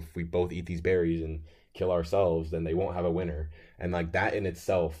 oh, if we both eat these berries and kill ourselves, then they won't have a winner, and like that in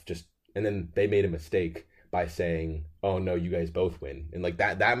itself just, and then they made a mistake by saying, "Oh no, you guys both win," and like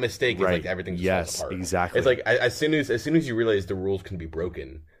that mistake is like everything just falls apart. Exactly. It's like as soon as you realize the rules can be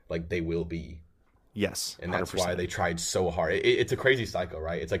broken, like they will be. Yes, And that's 100%. why they tried so hard. It's a crazy cycle,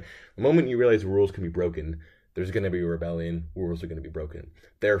 right? It's like the moment you realize rules can be broken, there's going to be a rebellion. Rules are going to be broken.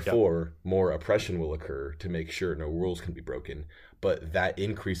 Therefore, more oppression will occur to make sure no rules can be broken. But that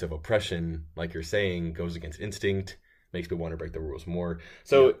increase of oppression, like you're saying, goes against instinct, makes me want to break the rules more.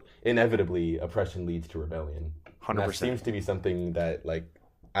 So inevitably, oppression leads to rebellion. 100%. And that seems to be something that, like,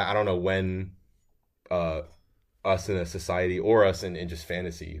 I don't know when us in a society or us in just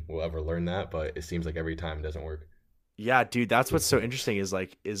fantasy will ever learn that, but it seems like every time it doesn't work. Yeah, dude, that's what's so interesting is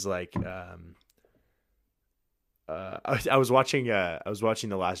I was watching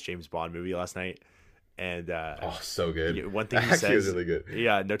the last James Bond movie last night, and Oh, so good. one thing he Actually, it was says, really good.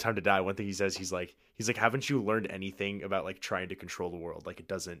 yeah, No Time to Die. One thing he says, he's like, haven't you learned anything about like trying to control the world? Like it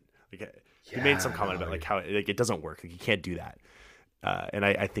doesn't. Like he made some comment about like how like it doesn't work. Like you can't do that. And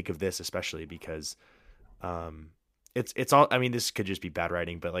I think of this especially because, it's all. I mean, this could just be bad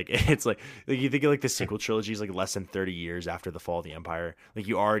writing, but like it's like you think of like the sequel trilogy is like less than 30 years after the fall of the Empire. Like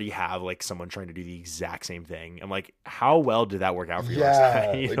you already have like someone trying to do the exact same thing. I'm like, how well did that work out for you?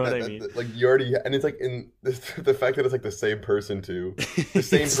 Yeah, You like know that, what I mean? like you already, and it's like in this, the fact that it's like the same person too. The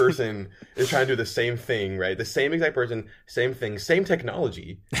same person is trying to do the same thing, right? The same exact person, same thing, same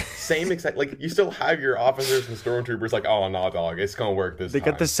technology, same exact. Like you still have your officers and stormtroopers. Like, oh no, dog, it's gonna work this They time.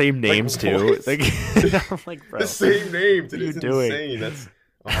 got the same names like, too. what? Like, I'm like, bro, The same names. What It are is you doing? insane. That's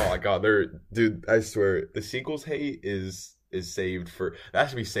oh my god. Dude. I swear, the sequels hate is saved for that has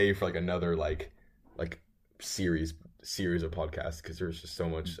to be saved for like another like series of podcasts because there's just so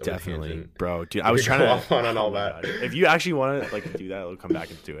much. definitely, bro. Dude, We I was could trying go to off on oh all my that. God. If you actually want to like do that, we'll come back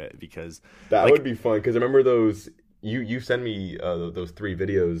and do it because That like, would be fun because I remember those. You sent me those 3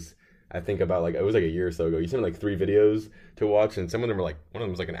 videos. I think about like it was like a year or so ago. You sent me like 3 videos to watch, and some of them were like one of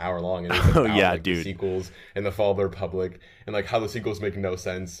them was like an hour long, and it was Oh, about, yeah, like, the dude. sequels and the Fall of the Republic, and like how the sequels make no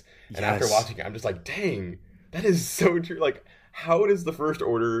sense. And after Yes. watching it, I'm just like, dang, that is so true. Like, how does the First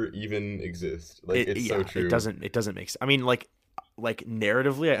Order even exist? Like, it's so true. It doesn't make sense. I mean, like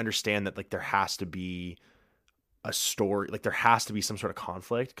narratively, I understand that like there has to be a story, like there has to be some sort of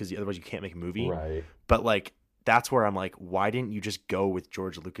conflict because otherwise you can't make a movie. Right. But like that's where I'm like, why didn't you just go with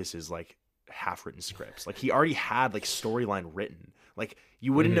George Lucas's like half-written scripts? Like he already had like storyline written. Like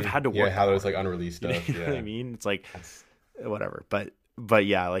you wouldn't have had to work. Yeah, how that there's hard. like unreleased You know, stuff. you know Yeah. what I mean? It's like That's- whatever. But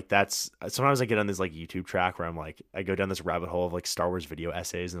yeah, like that's sometimes I get on this like YouTube track where I'm like I go down this rabbit hole of like Star Wars video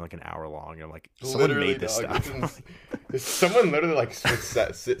essays and like an hour long. And I'm like, someone Literally, made this dog, stuff. someone literally like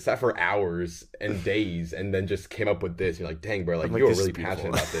sat for hours and days and then just came up with this. You're like, dang, bro, like I'm like, you are this is really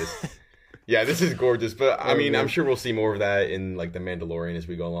passionate beautiful. about this. Yeah, this is gorgeous. But I Oh, mean, man. I'm sure we'll see more of that in like the Mandalorian as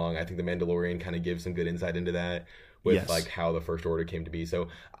we go along. I think the Mandalorian kind of gives some good insight into that with Yes. like how the First Order came to be. So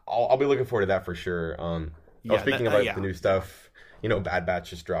I'll be looking forward to that for sure. Yeah, speaking that- about yeah. the new stuff, you know, Bad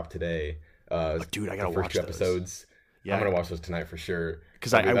Batch just dropped today. Dude, I gotta the first watch 2 those. episodes. Yeah, I'm gonna watch those tonight for sure.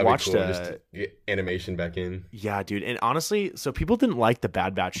 'Cause That'd I be watched, just to get animation back in. Yeah, dude. And honestly, so people didn't like the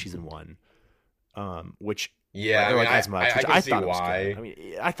Bad Batch season 1, which Yeah, or, I mean, like as much. I Which can I see thought why. It was good. I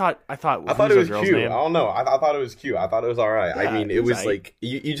mean, I thought I thought who's it the was girl's cute. name? I don't know. I thought it was cute. I thought it was all right. Yeah, I mean, it it was was aight. like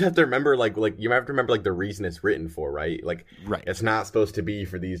you just have to remember like you have to remember like the reason it's written for, right? Like Right. it's not supposed to be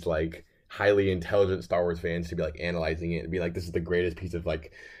for these like highly intelligent Star Wars fans to be like analyzing it and be like, this is the greatest piece of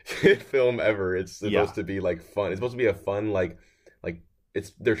like film ever. It's supposed to be like fun. It's supposed to be a fun like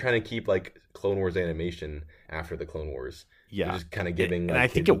it's they're trying to keep like Clone Wars animation after the Clone Wars. Yeah. They're just kind of giving. and like, I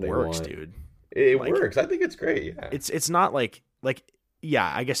think kids it what they works, want. dude. It Like- works. I think it's great. Yeah. It's not like yeah,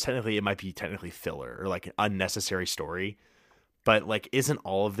 I guess technically it might be technically filler or like an unnecessary story, but like isn't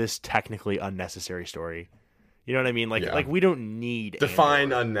all of this technically unnecessary story? You know what I mean? Like Yeah. like we don't need Define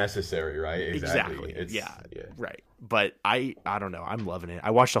Andor. unnecessary, right? Exactly. It's, Yeah. Right. But I don't know. I'm loving it.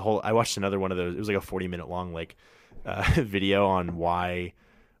 I watched another one of those. It was like a 40-minute long like video on why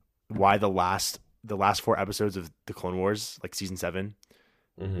the last 4 episodes of the Clone Wars, like season 7,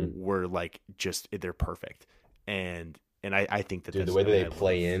 Mhm. were like just they're perfect. And I think that Dude, that's the way that something they I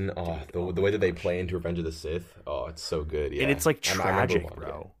play love. in, Dude, the way my that they gosh. play into Revenge of the Sith, oh, it's so good. Yeah, And it's like I remember tragic, watching it.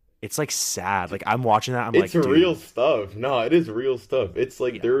 bro. It's like sad. Like I'm watching that. I'm It's like, dude, real stuff. No, it is real stuff. It's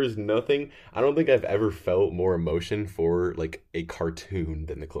like Yeah. there is nothing. I don't think I've ever felt more emotion for like a cartoon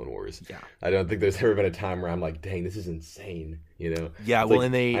than the Clone Wars. Yeah. I don't think there's ever been a time where I'm like, dang, this is insane. You know? Yeah. It's Well, like,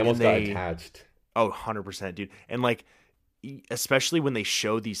 and they I almost and got they, attached. Oh, 100%, dude. And like, especially when they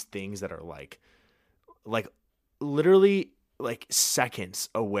show these things that are like literally like seconds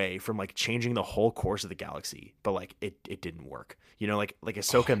away from like changing the whole course of the galaxy, but like it didn't work. You know, like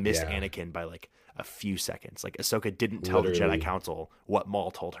Ahsoka missed yeah. Anakin by like a few seconds. Like Ahsoka didn't tell the Literally. Jedi Council what Maul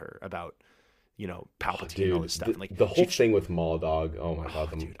told her about, you know, Palpatine and all Dude, this stuff. Like the whole she- thing with Maul, dog. Oh my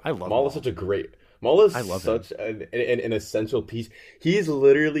god, dude, I love Maul Maul. is such a great. Maul is I love such an essential piece. He's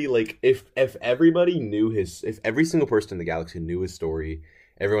literally like if everybody knew if every single person in the galaxy knew his story,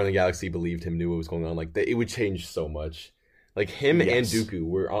 everyone in the galaxy believed him, knew what was going on. Like it would change so much. Like him Yes. and Dooku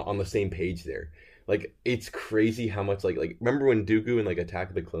were on the same page there. Like it's crazy how much like remember when Dooku and like Attack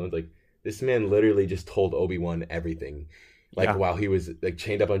of the Clones, like this man literally just told Obi-Wan everything. Like Yeah. while he was like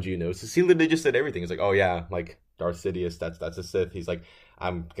chained up on Geonosis, he literally just said everything. It's like, oh yeah, like Darth Sidious, that's a Sith. He's like,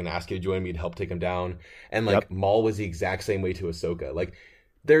 I'm gonna ask you to join me to help take him down. And like Yep. Maul was the exact same way to Ahsoka. Like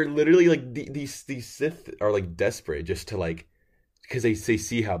they're literally like these Sith are like desperate just to like because they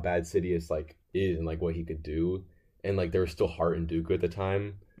see how bad Sidious like is and like what he could do, and like there was still heart in Dooku at the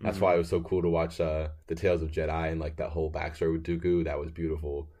time. That's why it was so cool to watch the Tales of Jedi and like that whole backstory with Dooku. That was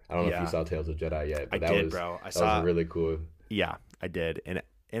beautiful. I don't know if you saw Tales of Jedi yet, but that was bro. That was really cool. Yeah, I did,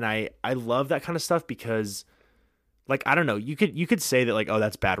 and I love that kind of stuff because, like, I don't know, you could say that like, oh,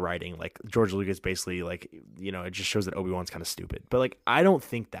 that's bad writing. Like George Lucas basically like, you know, it just shows that Obi-Wan's kind of stupid. But like, I don't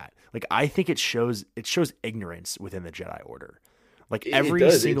think that. Like, I think it shows ignorance within the Jedi Order. Like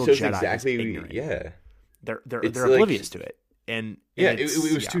every single Jedi exactly, is ignorant. Yeah, they're oblivious to it. And yeah, it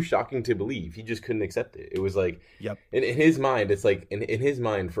was too shocking to believe. He just couldn't accept it. It was like, yep. In his mind, it's like in his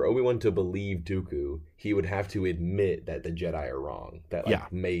mind, for Obi-Wan to believe Dooku, he would have to admit that the Jedi are wrong, that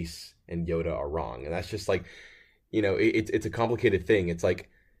like Mace and Yoda are wrong, and that's just like, you know, it's a complicated thing. It's like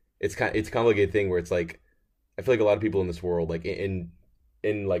it's a complicated thing where it's like I feel like a lot of people in this world, like in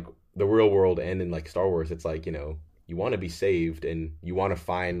like the real world and in like Star Wars, it's like, you know, you want to be saved and you want to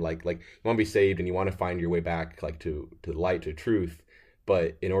find like you want to be saved and you want to find your way back like to the light, to truth,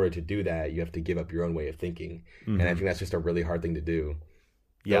 but in order to do that you have to give up your own way of thinking. And I think that's just a really hard thing to do.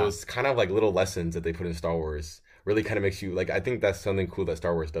 Those kind of like little lessons that they put in Star Wars really kind of makes you like, I think that's something cool that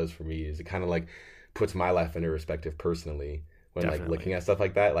Star Wars does for me, is it kind of like puts my life into perspective personally when like looking at stuff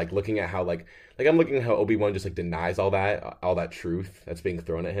like that, like looking at how like I'm looking at how Obi-Wan just like denies all that truth that's being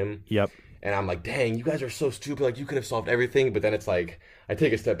thrown at him. And I'm like, dang, you guys are so stupid. Like, you could have solved everything. But then it's like, I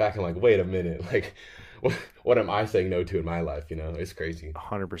take a step back and I'm like, wait a minute. Like, what am I saying no to in my life? You know, it's crazy.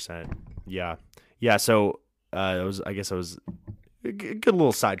 100%. Yeah. Yeah. So, I was a good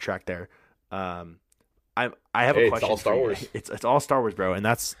little sidetrack there. I have a question. It's all Star Wars. It's all Star Wars, bro. And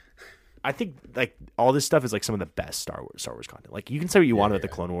that's, I think like all this stuff is like some of the best Star Wars content. Like, you can say what you want about the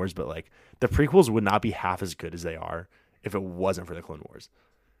Clone Wars, but like the prequels would not be half as good as they are if it wasn't for the Clone Wars.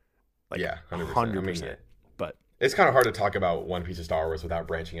 Like, 100%. I mean, but it's kind of hard to talk about one piece of Star Wars without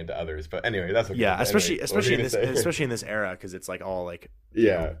branching into others. But anyway, that's okay. Yeah, especially in this era, because it's like all like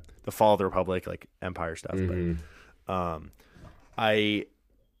know, the fall of the Republic, like Empire stuff. But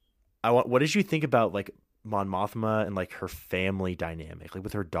what did you think about like Mon Mothma and like her family dynamic, like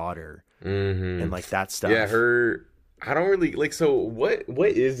with her daughter and like that stuff? Yeah, I don't really like. So what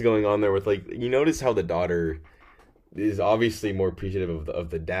is going on there with like, you notice how the daughter is obviously more appreciative of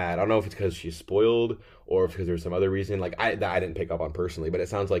the dad. I don't know if it's because she's spoiled or if because there's some other reason. Like I didn't pick up on personally, but it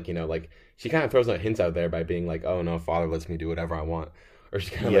sounds like, you know, like she kind of throws out hints out there by being like, oh no, father lets me do whatever I want, or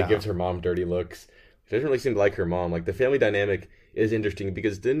she kind of like gives her mom dirty looks. She doesn't really seem to like her mom. Like the family dynamic is interesting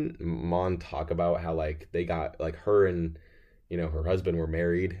because didn't Mon talk about how like they got like her and, you know, her husband were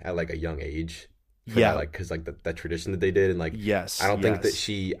married at like a young age? That, like because like that tradition that they did, and like I don't think that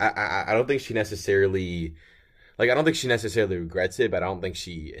she I don't think she necessarily. Like, I don't think she necessarily regrets it, but I don't think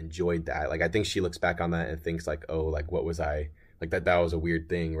she enjoyed that. Like, I think she looks back on that and thinks like, oh, like, what was I, like that was a weird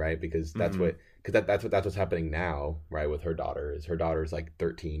thing, right? Because that's that's what's happening now, right? With her daughter, is her daughter's like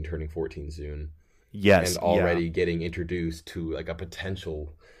 13, turning 14 soon. Yes. And already getting introduced to like a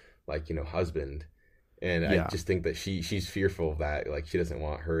potential, like, you know, husband. And I just think that she's fearful of that. Like, she doesn't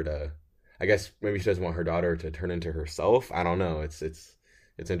want her to, I guess maybe she doesn't want her daughter to turn into herself. I don't know. It's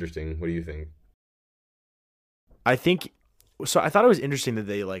interesting. What do you think? I think so. I thought it was interesting that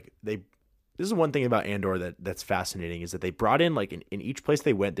they this is one thing about Andor that's fascinating, is that they brought in like in each place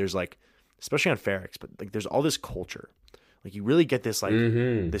they went, there's like, especially on Ferrix, but like there's all this culture. Like you really get this like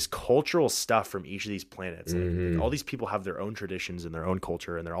this cultural stuff from each of these planets. Like, all these people have their own traditions and their own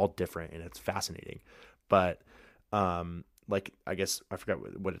culture, and they're all different, and it's fascinating. But like I guess I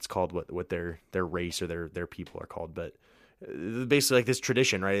forgot what it's called, what their race or their people are called, but basically like this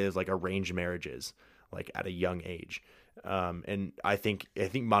tradition, right, is like arranged marriages, like at a young age. And I think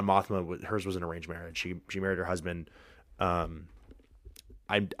Mon Mothma, hers was an arranged marriage. She married her husband. I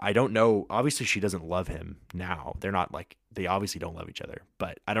don't know. Obviously, she doesn't love him now. They're not like, they obviously don't love each other.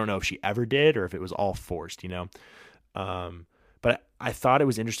 But I don't know if she ever did or if it was all forced, you know. But I thought it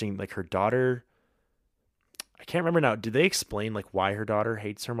was interesting. Like her daughter, I can't remember now. Did they explain like why her daughter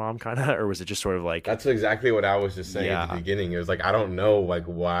hates her mom, kind of, or was it just sort of like? That's exactly what I was just saying at the beginning. It was like, I don't know, like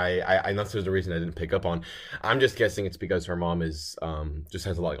why. I know there's a reason I didn't pick up on. I'm just guessing it's because her mom is just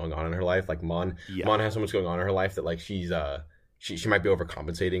has a lot going on in her life. Like Mon has so much going on in her life that like she's she might be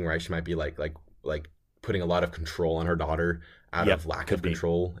overcompensating, right? She might be like putting a lot of control on her daughter out of lack of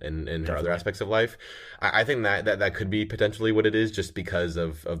control in her other aspects of life. I think that could be potentially what it is, just because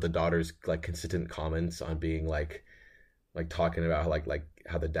of the daughter's like consistent comments on being like talking about like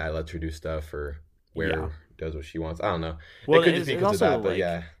how the dad lets her do stuff or does what she wants. I don't know. Well, it could just be because of that,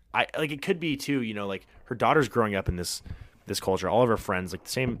 but I like it could be too, you know, like her daughter's growing up in this this culture, all of her friends, like the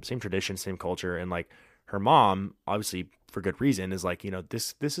same tradition, same culture, and like her mom, obviously for good reason, is like,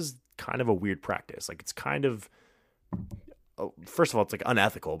 this is kind of a weird practice. Like it's kind of, first of all, it's like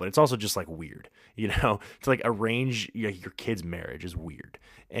unethical, but it's also just like weird, to like arrange your kid's marriage is weird.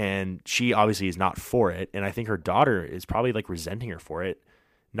 And she obviously is not for it. And I think her daughter is probably like resenting her for it.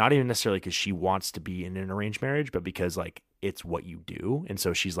 Not even necessarily because she wants to be in an arranged marriage, but because like it's what you do. And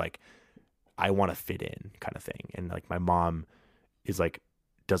so she's like, I want to fit in kind of thing. And like my mom is like,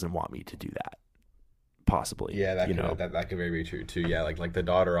 doesn't want me to do that. Possibly. Yeah, that could very be true too. Yeah, like the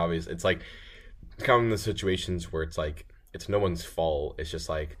daughter, obviously, it's like kind of in the situations where it's like it's no one's fault. It's just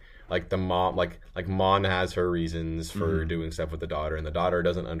like the mom, like mom has her reasons for doing stuff with the daughter, and the daughter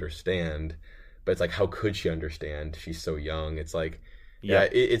doesn't understand. But it's like, how could she understand? She's so young. It's like,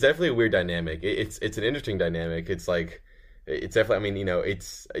 it's definitely a weird dynamic. It's an interesting dynamic. It's like, it's definitely, I mean,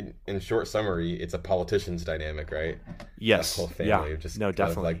 it's, in short summary, it's a politician's dynamic, right? Yes. That whole family of just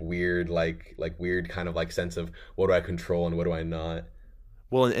definitely. Of like weird kind of like sense of what do I control and what do I not.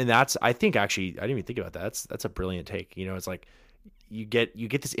 Well, and that's, I think actually, I didn't even think about that. That's a brilliant take. It's like you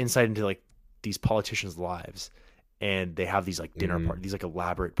get this insight into like these politicians' lives, and they have these like dinner parties, these like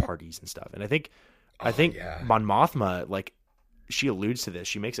elaborate parties and stuff. And I think Mon Mothma, like she alludes to this.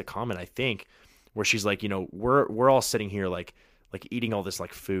 She makes a comment, I think, where she's like, we're all sitting here like eating all this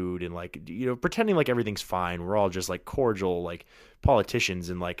like food and like, pretending like everything's fine. We're all just like cordial, like politicians,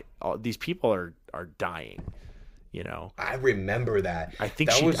 and like these people are dying. I remember that. I think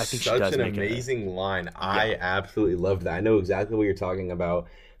that was such an amazing line. Yeah. I absolutely loved that. I know exactly what you're talking about.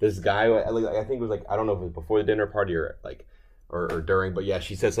 This guy, I think it was like, I don't know if it was before the dinner party or like or during, but yeah,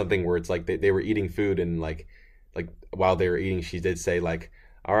 she said something where it's like they were eating food, and like while they were eating, she did say like,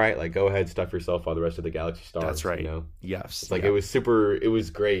 all right, like go ahead, stuff yourself while the rest of the galaxy starves. That's right. Yes. It's like it was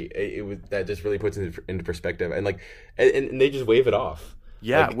great. It was, that just really puts it into perspective, and like and they just wave it off.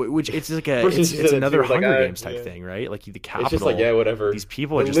 Yeah, like, which it's like it's another Hunger Games type thing, right? Like the Capitol. It's just like, yeah, whatever. These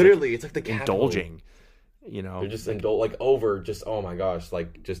people are just literally, like, it's like the Capitol. Indulging. They're just like over. Just, oh my gosh,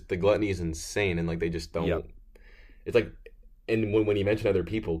 like just the gluttony is insane, and like they just don't. Yep. It's like, and when you mention other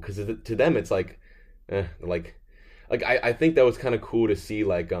people, because to them it's like, like I think that was kind of cool to see.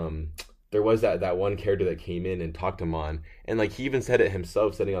 Like there was that one character that came in and talked to Mon, and like he even said it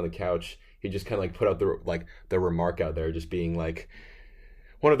himself, sitting on the couch. He just kind of like put out the remark out there, just being like,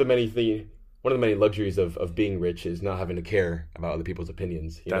 one of the many luxuries of being rich is not having to care about other people's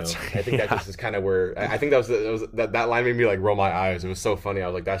opinions. I think that just is kind of where I think that line made me like roll my eyes. It was so funny. I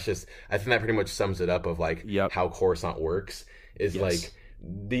was like, I think that pretty much sums it up of like how Coruscant works. Is like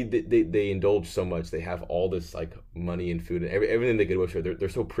they indulge so much. They have all this like money and food and everything they get away with. They're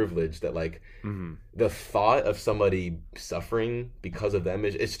so privileged that like the thought of somebody suffering because of them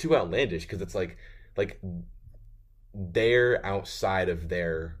is too outlandish, because it's like they're outside of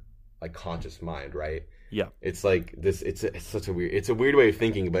their like conscious mind, right? Yeah. It's like this. It's such a weird way of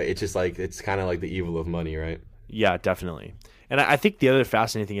thinking, but it's just like, it's kind of like the evil of money, right? Yeah, definitely. And I think the other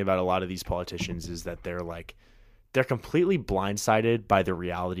fascinating thing about a lot of these politicians is that they're completely blindsided by the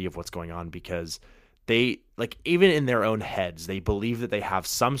reality of what's going on, because they, like, even in their own heads, they believe that they have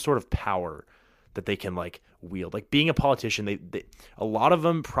some sort of power that they can like wield. Like being a politician, they a lot of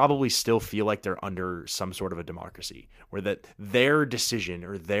them probably still feel like they're under some sort of a democracy, where that their decision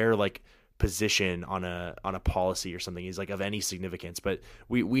or their like position on a policy or something is like of any significance. But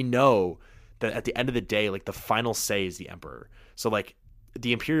we know that at the end of the day, like the final say is the emperor. So like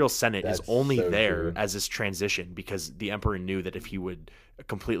the Imperial Senate is only so there as this transition, because the emperor knew that if he would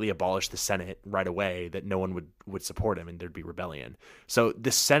completely abolish the Senate right away, that no one would support him and there'd be rebellion. So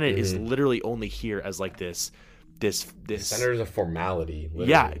the Senate is literally only here as like this. The Senate is a formality. Literally.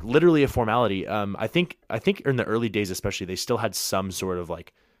 Yeah, literally a formality. I think in the early days, especially, they still had some sort of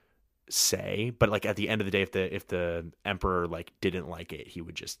like say, but like at the end of the day, if the emperor like didn't like it, he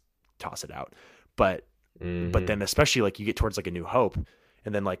would just toss it out. But then especially like you get towards like A New Hope,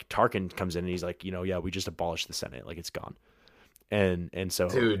 and then like Tarkin comes in and he's like, we just abolished the Senate, like it's gone. And so,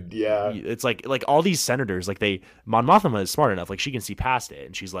 dude, yeah, it's like all these senators, like Mon Mothma is smart enough, like she can see past it,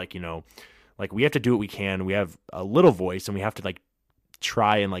 and she's like, like we have to do what we can. We have a little voice, and we have to like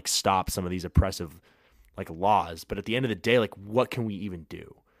try and like stop some of these oppressive like laws. But at the end of the day, like what can we even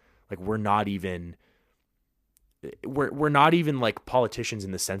do? Like we're not even like politicians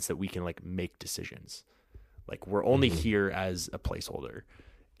in the sense that we can like make decisions. Like we're only here as a placeholder,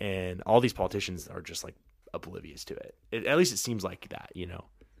 and all these politicians are just like oblivious to it. At least it seems like that,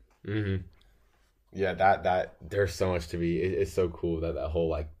 Yeah, that there's so much to be. It's so cool that whole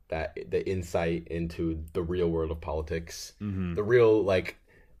like the insight into the real world of politics, the real like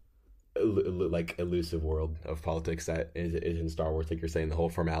like elusive world of politics that is in Star Wars. Like you're saying, the whole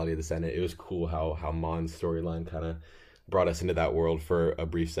formality of the Senate. It was cool how Mon's storyline kind of brought us into that world for a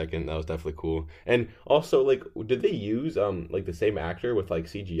brief second. That was definitely cool. And also, like, did they use like the same actor with like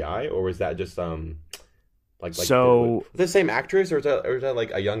CGI, or was that just So the same actress, or is that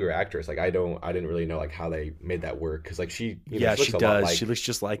like a younger actress? Like I didn't really know like how they made that work, because like she she does. She looks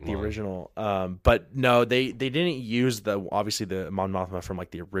just like the original. But no, they didn't use obviously the Mon Mothma from like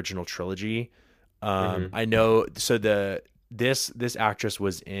the original trilogy. I know. So this actress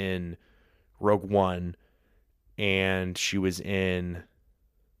was in Rogue One, and she was in.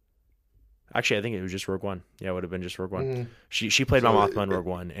 Actually, I think it was just Rogue One. Yeah, it would have been just Rogue One. She played Mon Mothma in Rogue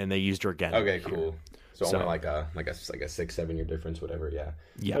One, and they used her again. Okay, cool. So only like a 6-7 year difference, whatever. Yeah.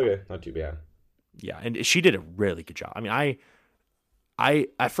 Yeah. Okay, not too bad. Yeah, and she did a really good job. I mean, I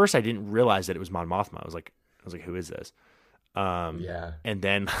at first I didn't realize that it was Mon Mothma. I was like, who is this? Yeah. And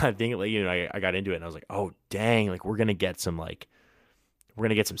then I think I got into it, and I was like, oh dang, like we're gonna get some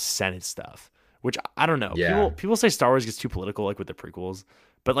Senate stuff, which I don't know. Yeah. People say Star Wars gets too political, like with the prequels,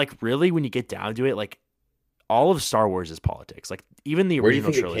 but like really when you get down to it, like all of Star Wars is politics. Like even the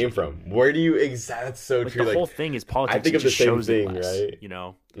original trilogy. Where do you think it came from? Where do you that's so like true. The whole thing is politics. I think of the same thing, right? You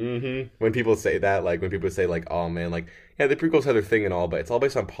know. Mm-hmm. When people say that, like when people say like, "Oh man, like yeah, the prequels have their thing and all, but it's all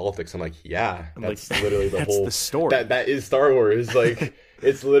based on politics." I'm like, yeah, that's like, literally the that's whole the story. That is Star Wars. Like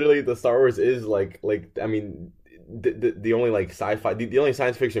it's literally the Star Wars is like I mean, the only like sci-fi, the only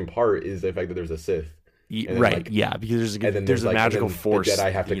science fiction part is the fact that there's a Sith. Right. Like, yeah, because there's a like, magical force. The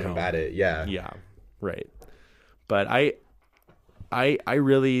Jedi have to combat it. Yeah. Yeah. Right. But I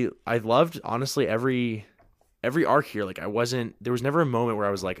loved honestly every arc here. Like there was never a moment where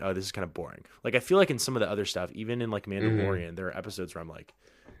I was like, oh, this is kind of boring. Like I feel like in some of the other stuff, even in like Mandalorian, there are episodes where I'm like,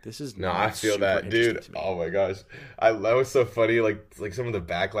 this is no, I feel that, dude. Oh my gosh, that was so funny. Like some of the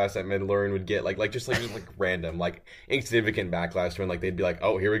backlash that Mandalorian would get, like just random, like insignificant backlash when like they'd be like,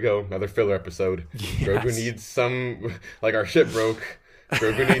 oh, here we go, another filler episode. Yes. Grogu needs some, like our ship broke.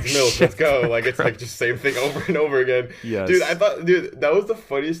 Grogu needs milk. Let's go. Like it's like just same thing over and over again. Yes. Dude, I thought, that was the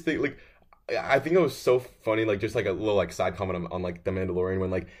funniest thing. Like, I think it was so funny. Like just like a little like side comment on like the Mandalorian when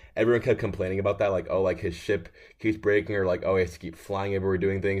like everyone kept complaining about that. Like oh like his ship keeps breaking, or like oh he has to keep flying everywhere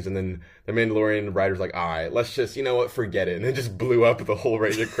doing things. And then the Mandalorian writer's like, all right, let's just forget it. And it just blew up the whole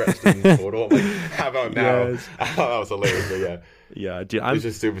Razor Crest in total. I'm like, how about now? Yes. I thought that was hilarious. But yeah. Yeah, dude. It's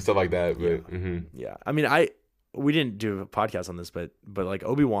just stupid stuff like that. But yeah. I mean we didn't do a podcast on this, but like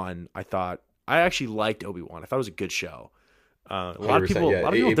Obi-Wan, I actually liked Obi-Wan. I thought it was a good show. A lot of people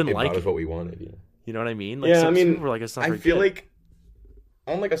didn't like it. What we wanted, yeah. You know what I mean? Like, yeah, I mean, people were like, it's not I feel good. Like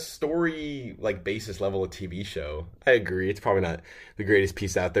on like a story like basis level, a TV show, I agree. It's probably not the greatest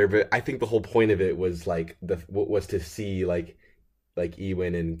piece out there, but I think the whole point of it was like was to see like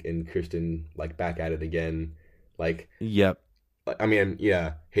Ewan and Kristen like back at it again. Like, yep. I mean,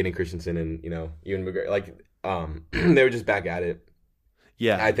 yeah, Hayden Christensen and Ewan McGregor, like. They were just back at it.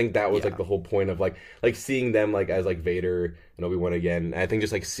 Yeah, I think that was like the whole point of like seeing them like as like Vader and Obi-Wan again. And I think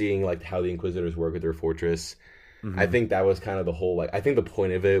just like seeing like how the Inquisitors work with their fortress. I think that was kind of the whole like I think the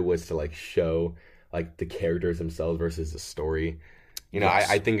point of it was to like show like the characters themselves versus the story.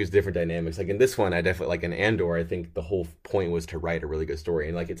 I think there's different dynamics. Like in this one, I definitely like in Andor. I think the whole point was to write a really good story,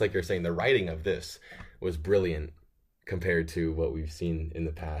 and like it's like you're saying the writing of this was brilliant compared to what we've seen in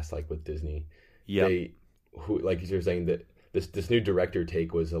the past, like with Disney. Yeah. Like you're saying that this new director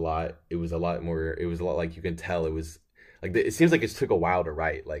take was a lot more like you can tell it was like it seems like it took a while to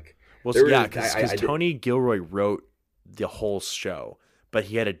write. Like because Tony Gilroy wrote the whole show, but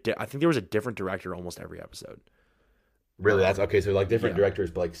he had I think there was a different director almost every episode. Really, that's okay. So like different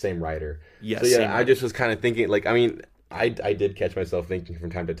directors, but like same writer. Yes. So yeah, I just was kind of thinking like I mean I did catch myself thinking from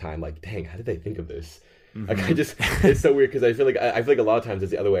time to time like dang, how did they think of this? Like it's so weird because I feel like a lot of times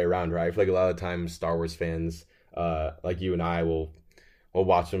it's the other way around, right? I feel like a lot of times Star Wars fans, like you and I, will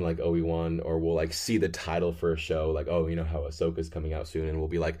watch them like Obi-Wan, or we'll like see the title for a show, like how Ahsoka's coming out soon, and we'll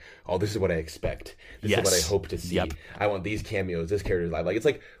be like, oh, this is what I expect. This is what I hope to see. Yep. I want these cameos, this character's live. Like it's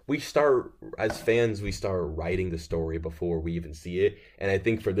like we start as fans, we start writing the story before we even see it. And I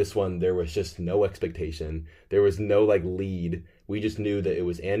think for this one, there was just no expectation. There was no like lead. We just knew that it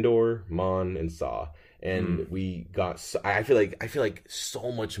was Andor, Mon, and Saw. And we got. I feel like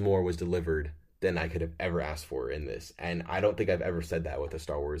so much more was delivered than I could have ever asked for in this, and I don't think I've ever said that with a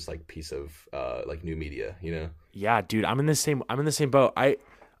Star Wars like piece of like new media. Yeah, dude, I'm in the same boat.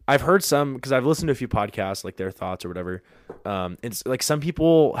 I've heard some because I've listened to a few podcasts, like their thoughts or whatever. It's like some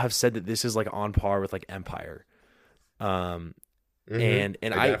people have said that this is like on par with like Empire. And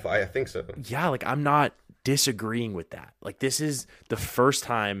I think so. Yeah, like I'm not disagreeing with that. Like, this is the first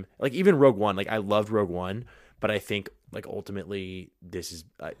time, like, even Rogue One, like, I loved Rogue One, but I think, like, ultimately this is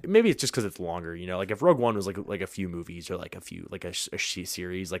maybe it's just because it's longer, you know, like if Rogue One was like a few movies or like a few, like a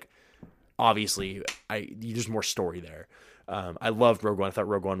series, like obviously there's more story there. I loved Rogue One. I thought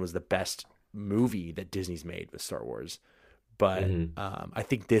Rogue One was the best movie that Disney's made with Star Wars. But I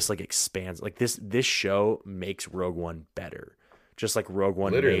think this like expands, like this show makes Rogue One better, just like Rogue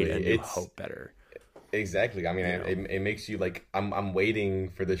One made A New Hope better. Exactly. I mean, it makes you like, I'm waiting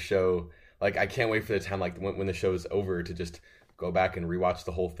for the show. Like, I can't wait for the time, like, when the show is over to just go back and rewatch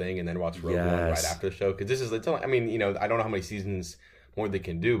the whole thing and then watch Rogue One right after the show. Because I mean, you know, I don't know how many seasons more they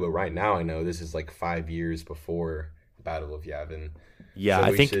can do, but right now I know this is like 5 years before Battle of Yavin. Yeah,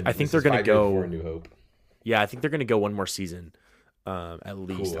 so I think they're going to go. New Hope. Yeah, I think they're going to go one more season, at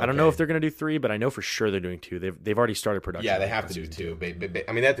least. Cool, I don't know if they're going to do 3, but I know for sure they're doing 2. They've already started production. Yeah, they have to do 2.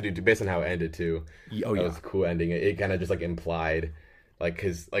 I mean, they have to do 2 based on how it ended too. Oh, that was a cool ending. It kind of just like implied. Like,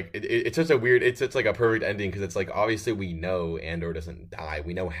 because like it's such a weird, it's like a perfect ending because it's like obviously we know Andor doesn't die,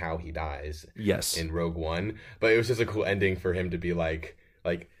 we know how he dies. Yes. In Rogue One, but it was just a cool ending for him to be like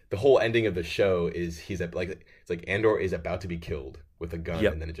the whole ending of the show is it's like Andor is about to be killed with a gun,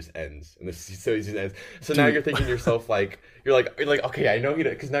 and then it just ends, and so it just ends. So now you're thinking to yourself like you're like okay, I know he,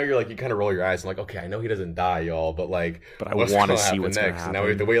 because now you're like, you kind of roll your eyes and like, okay, I know he doesn't die, y'all, but I want to see what's next. And now we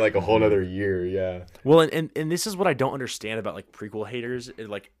have to wait like a whole another year. Yeah. Well, and this is what I don't understand about like prequel haters,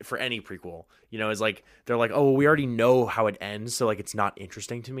 like for any prequel, you know, is like they're like, oh, we already know how it ends, so like it's not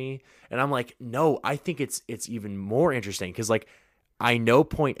interesting to me. And I'm like, no, I think it's even more interesting because like I know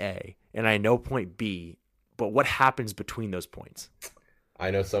point A and I know point B, but what happens between those points? I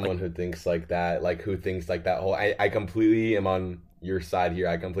know someone who thinks like that, whole. I completely am on your side here.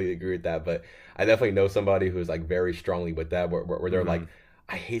 I completely agree with that, but I definitely know somebody who's like very strongly with that, where they're like,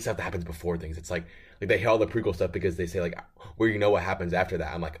 I hate stuff that happens before things. It's like they hate all the prequel stuff because they say like, well, you know what happens after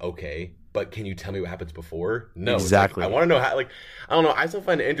that. I'm like, okay, but can you tell me what happens before? No, exactly. Like, I want to know how. Like, I don't know. I still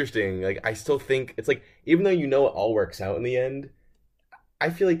find it interesting. Like, I still think it's like, even though you know it all works out in the end,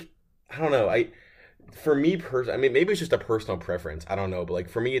 I feel like, I don't know. For me personally, I mean, maybe it's just a personal preference. I don't know. But like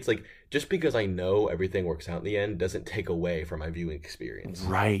for me, it's like, just because I know everything works out in the end doesn't take away from my viewing experience.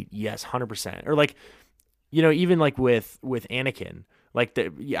 Right. Yes. 100%. Or like, you know, even like with Anakin, like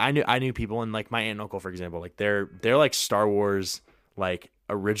I knew people, and like my aunt and uncle, for example, like they're like Star Wars, like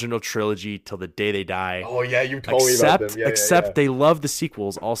original trilogy till the day they die. Oh yeah, you told me about them. Yeah, except they love the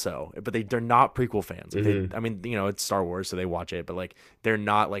sequels also, but they're not prequel fans. Like I mean, you know, it's Star Wars, so they watch it, but like they're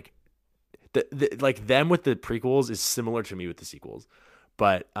not like like them with the prequels is similar to me with the sequels.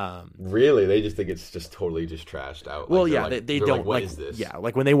 But really, they just think it's just totally just trashed out. Well, like, yeah, they don't like, what is this? Yeah,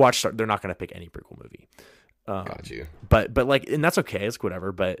 like when they watch, they're not going to pick any prequel movie. Got you. But like, and that's okay. It's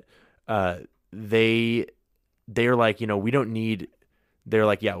whatever. But they're like, you know, we don't need. They're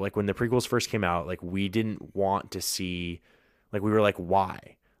like, yeah, like when the prequels first came out, like we didn't want to see, like we were like,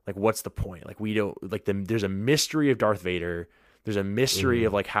 why? Like, what's the point? Like we don't like them. There's a mystery of Darth Vader. There's a mystery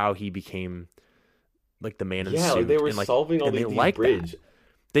of like how he became like the man in the suit. Like they were and, like, solving all these bridge.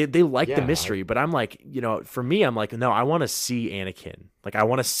 They like the mystery, but I'm like, you know, for me, I'm like, no, I want to see Anakin. Like, I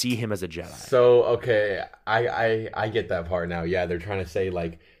want to see him as a Jedi. So, okay, I get that part now. Yeah, they're trying to say,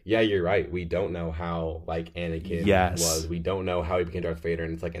 like, yeah, you're right. We don't know how, like, Anakin was. We don't know how he became Darth Vader,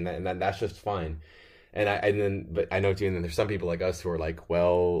 and it's like, and that's just fine. But I know too, and then there's some people like us who are like,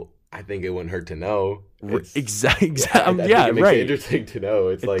 well, I think it wouldn't hurt to know. Exactly. I think it makes it interesting to know.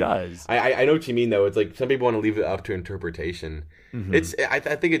 It does. I know what you mean though. It's like some people want to leave it up to interpretation. Mm-hmm. I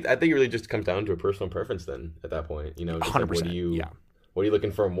think it really just comes down to a personal preference. Then at that point, you know, just 100%. Like, what are you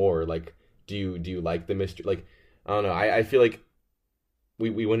looking for more? Like, do you like the mystery? Like, I don't know. I feel like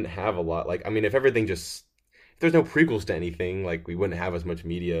we wouldn't have a lot. Like, I mean, if there's no prequels to anything, like we wouldn't have as much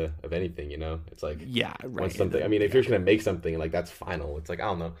media of anything, you know? It's like, right. Something, I mean, if you're just gonna make something like that's final, it's like, I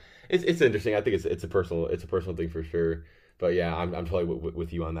don't know. It's interesting. I think it's a personal thing for sure. But yeah, I'm totally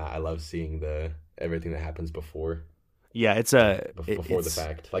with you on that. I love seeing everything that happens before. Yeah, it's before the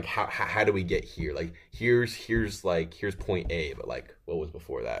fact. Like how do we get here? Like here's point A, but like what was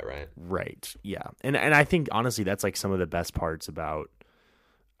before that, right? Right. Yeah. And I think honestly that's like some of the best parts about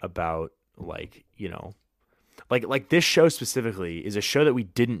like, you know, like this show specifically is a show that we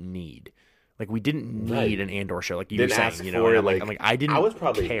didn't need. Like we didn't need an Andor show, like you were saying, you know. And I'm like I didn't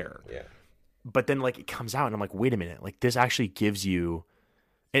care. Yeah. But then like it comes out and I'm like, wait a minute, like this actually gives you.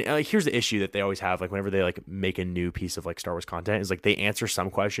 And like here's the issue that they always have, like whenever they like make a new piece of like Star Wars content, is like they answer some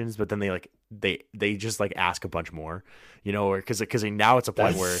questions, but then they just like ask a bunch more, you know, or because now it's a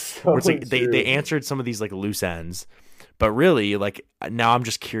point where it's like they answered some of these like loose ends, But really, like, now I'm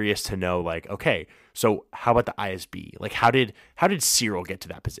just curious to know, like, okay, so how about the ISB? Like, how did Cyril get to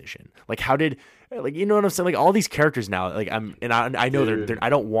that position? Like, how did, like, you know what I'm saying? Like, all these characters now, like, I know they're I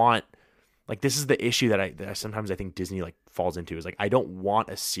don't want, like, this is the issue that I sometimes I think Disney like falls into, is like, I don't want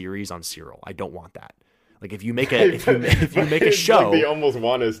a series on Cyril. I don't want that. Like, if you make a if you make a show, like they almost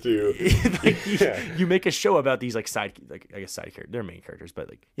want us to. Like, you make a show about these like side, like, I guess side characters, they're main characters, but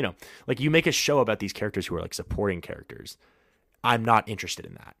like, you know, like, you make a show about these characters who are like supporting characters. I'm not interested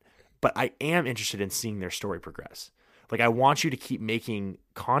in that, but I am interested in seeing their story progress. Like, I want you to keep making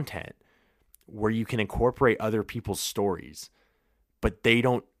content where you can incorporate other people's stories, but they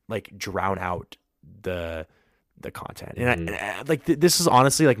don't like drown out the content. And, I, like, this is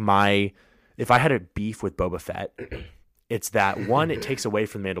honestly like if I had a beef with Boba Fett, it's that, one, it takes away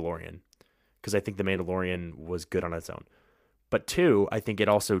from The Mandalorian, because I think The Mandalorian was good on its own. But two, I think it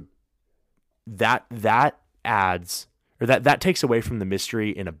also that adds, or that takes away from the mystery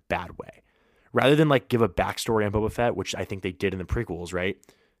in a bad way. Rather than like give a backstory on Boba Fett, which I think they did in the prequels, right?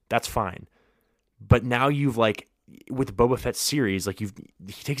 That's fine. But now you've like, with the Boba Fett series, like he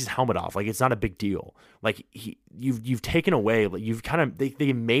takes his helmet off. Like, it's not a big deal. Like, you've taken away, like, you've kind of,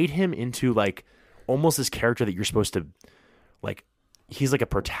 they made him into like almost this character that you're supposed to, like, he's like a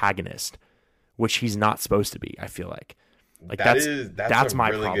protagonist, which he's not supposed to be. I feel like that's my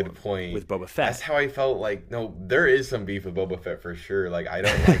really problem good point with Boba Fett. That's how I felt. Like, no, there is some beef with Boba Fett for sure. Like, I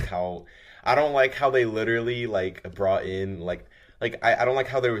don't like how they literally like brought in like I don't like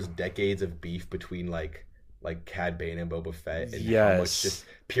how there was decades of beef between like Cad Bane and Boba Fett, and how much just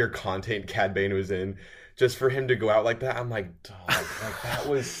pure content Cad Bane was in. Just for him to go out like that, I'm like, dog, like that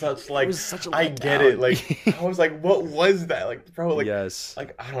was such like, was such a I get it. Like, I was like, what was that? Like, bro, like,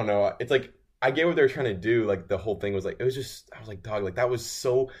 like, I don't know. It's like, I get what they were trying to do. Like, the whole thing was like, it was just, I was like, dog, like, that was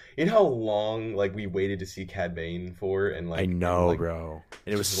so, you know how long like we waited to see Cad Bane for, and like, I know, like, bro.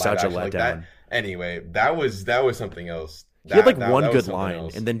 It was such a letdown. Like that. Anyway, that was something else. He had like one good line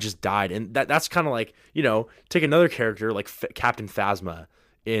and then just died. And that's kind of like, you know, take another character like Captain Phasma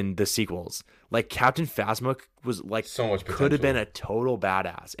in the sequels. Like, Captain Phasma was like, so much potential. Could have been a total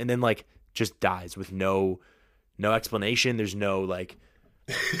badass, and then like just dies with no explanation. There's no like,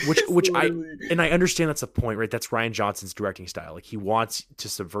 which I understand that's the point, right? That's Rian Johnson's directing style. Like, he wants to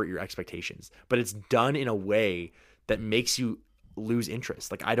subvert your expectations, but it's done in a way that makes you lose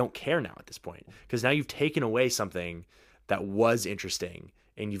interest. Like, I don't care now at this point, because now you've taken away something that was interesting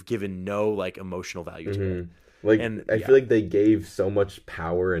and you've given no like emotional value to it. Like, and I feel like they gave so much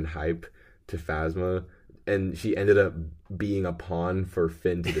power and hype to Phasma, and she ended up being a pawn for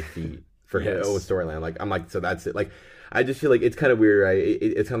Finn to defeat for his storyline. Like, I'm like, so that's it. Like, I just feel like it's kind of weird, right?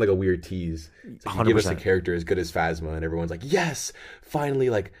 It's kind of like a weird tease. It's like, you give us a character as good as Phasma, and everyone's like, yes, finally,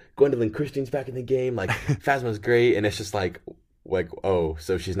 like, Gwendolyn Christian's back in the game. Like, Phasma's great, and it's just like, oh,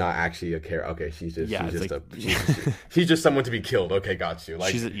 so she's not actually a character. Okay, she's just someone to be killed. Okay, got you.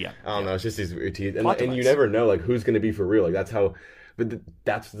 Like, I don't know. It's just these weird teas, and you never know like who's gonna be for real. Like, that's how. But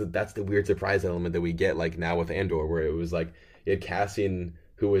that's the weird surprise element that we get like now with Andor, where it was like you had Cassian,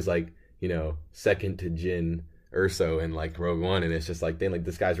 who was like, you know, second to Jyn Erso in like Rogue One, and it's just like, dang, like,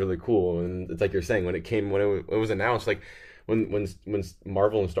 this guy's really cool. And it's like you're saying, when it was announced, like, when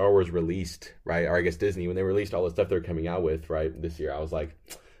Marvel and Star Wars released, right, or I guess Disney, when they released all the stuff they're coming out with, right, this year, I was like,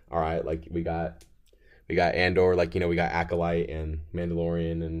 all right, like, we got Andor, like, you know, we got Acolyte and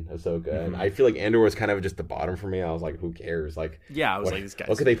Mandalorian and Ahsoka, and I feel like Andor was kind of just the bottom for me. I was like, who cares? Like, I was like, this guy.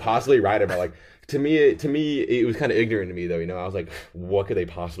 What could they possibly write about? Like, to me, it was kind of ignorant to me, though. You know, I was like, what could they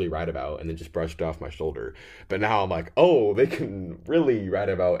possibly write about? And then just brushed it off my shoulder. But now I'm like, oh, they can really write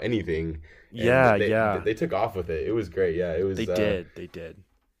about anything. And they took off with it. It was great. Yeah, it was. They did.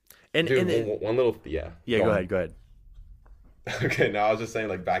 And, dude, one little go ahead. Okay, no, I was just saying,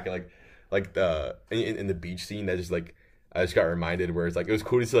 like, back in like the in the beach scene, that just like, I just got reminded where it's like, it was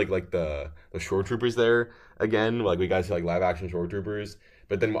cool to see like the shore troopers there again. Like, we got to see like live action shore troopers.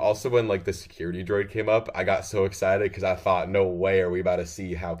 But then also when like the security droid came up, I got so excited because I thought, no way are we about to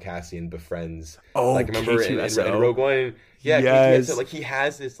see how Cassian befriends. Oh, like, remember in Rogue One? Yeah, yes. Like, he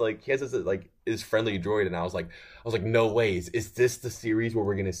has this his friendly droid, and I was like, no ways. Is this the series where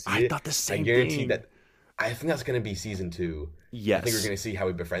we're gonna see it? I thought the same thing. I guarantee that. I think that's gonna be season 2. Yes. I think we're gonna see how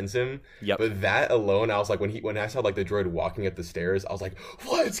he befriends him. Yep. But that alone, I was like, when I saw like the droid walking up the stairs, I was like,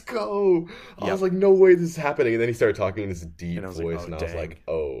 let's go. I was like, no way this is happening. And then he started talking in this deep voice, and I was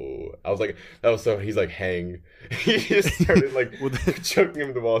like, that was so. He's like, hang. He just started like choking him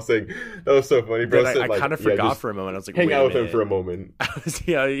to the wall, saying, that was so funny, bro. I kind of forgot for a moment. I was like, hang out with him for a moment.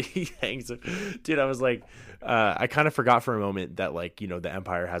 He hangs. Dude, I was like, I kind of forgot for a moment that like the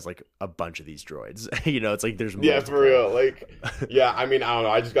Empire has like a bunch of these droids. It's like there's Yeah, multiple. for real. Like, yeah, I mean, I don't know.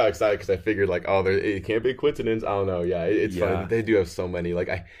 I just got excited because I figured like, oh, it can't be a coincidence. I don't know. Yeah, it's funny. They do have so many. Like,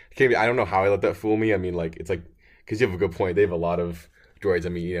 I don't know how I let that fool me. I mean, like, it's like because you have a good point. They have a lot of droids. I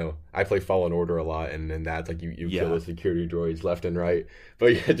mean, I play Fallen Order a lot, and then that's like you kill the security droids left and right.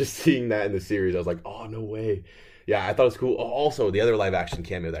 But yeah, just seeing that in the series, I was like, oh no way. Yeah, I thought it was cool. Also, the other live action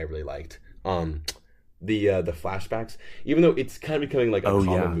cameo that I really liked, the flashbacks. Even though it's kind of becoming like a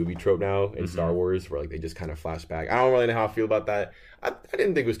common movie trope now in Star Wars, where like they just kind of flashback. I don't really know how I feel about that. I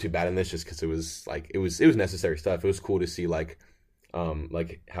didn't think it was too bad in this, just because it was like it was necessary stuff. It was cool to see like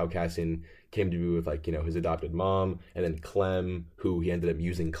how Cassian came to be with like his adopted mom, and then Clem, who he ended up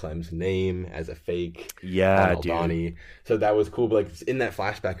using Clem's name as a fake. Yeah, dude. So that was cool. But like in that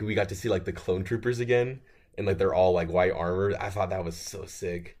flashback, we got to see like the clone troopers again. And like they're all like white armor. I thought that was so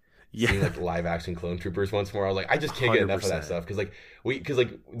sick. Yeah. Seeing like live action clone troopers once more. I was like, I just can't get enough of that stuff. Because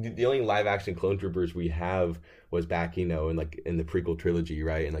the only live action clone troopers we have was back, in like in the prequel trilogy,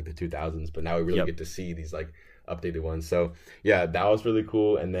 right? In like the 2000s. But now we really get to see these like updated ones. So yeah, that was really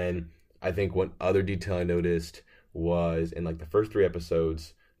cool. And then I think one other detail I noticed was in like the first 3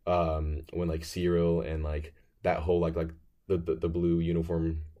 episodes, when like Cyril and like that whole like the blue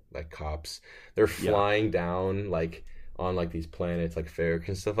uniform like cops, they're flying down like on like these planets like Ferric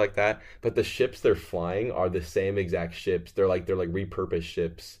and stuff like that, but the ships they're flying are the same exact ships. They're like repurposed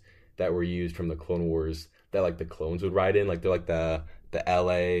ships that were used from the Clone Wars that like the clones would ride in. Like they're like the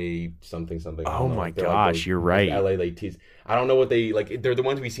LA something. Oh my gosh, like you're right. LA Latees. I don't know what they like. They're the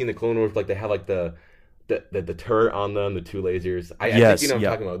ones we see in the Clone Wars. Like they have like the turret on them, the 2 lasers. I think what I'm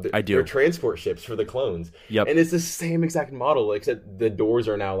talking about. I do. They're transport ships for the clones. Yep. And it's the same exact model, except the doors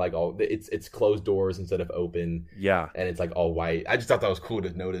are now like it's closed doors instead of open. Yeah. And it's like all white. I just thought that was cool to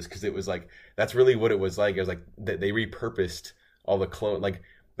notice because it was like that's really what it was like. It was like they repurposed all the clone. Like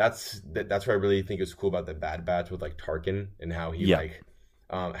that's what I really think is cool about the Bad Batch with like Tarkin and how he like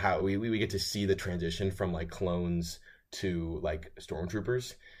how we get to see the transition from like clones to like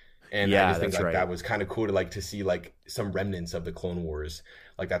stormtroopers. And I just think like that was kind of cool to like to see like some remnants of the Clone Wars.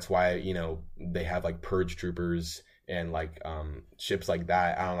 Like that's why they have like purge troopers and like ships like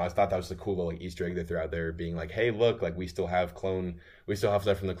that. I don't know. I thought that was a cool little like Easter egg they threw out there, being like, hey, look, like we still have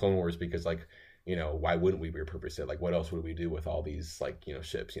stuff from the Clone Wars because like why wouldn't we repurpose it? Like what else would we do with all these like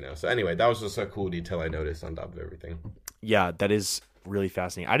ships? So anyway, that was just a cool detail I noticed on top of everything. Yeah, that is really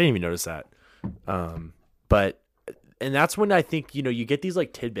fascinating. I didn't even notice that, but. And that's when I think, you get these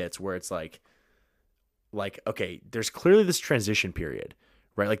like tidbits where it's like, okay, there's clearly this transition period,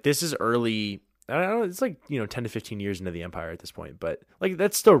 right? Like this is early, I don't know, it's like, 10 to 15 years into the Empire at this point, but like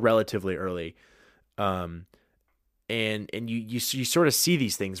that's still relatively early. And you sort of see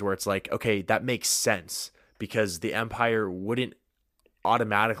these things where it's like, okay, that makes sense because the Empire wouldn't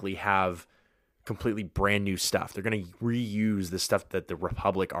automatically have completely brand new stuff. They're going to reuse the stuff that the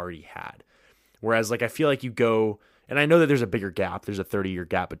Republic already had. Whereas like, I feel like you go, and I know that there's a bigger gap. There's a 30-year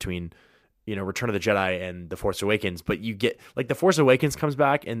gap between, Return of the Jedi and The Force Awakens. But you get like The Force Awakens comes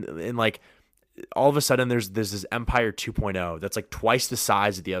back, and like all of a sudden there's this Empire 2.0 that's like twice the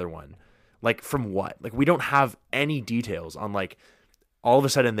size of the other one. Like from what? Like we don't have any details on like all of a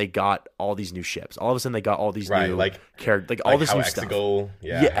sudden they got all these new ships. All of a sudden they got all these new characters, like all this new Exegol, stuff.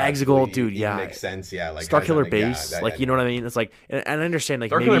 Yeah, Exegol, dude. Yeah, makes sense. Yeah, like Starkiller Base, you know what I mean? It's like, and I understand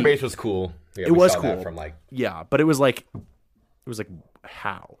like Starkiller Base was cool. Yeah, it was cool from like but it was like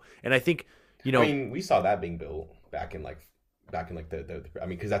how? And I think I mean we saw that being built back in the I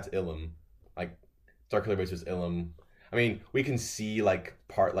mean because that's Ilum, like Starkiller Base was Ilum. I mean we can see like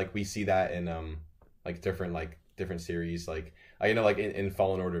we see that in like different series like. Like in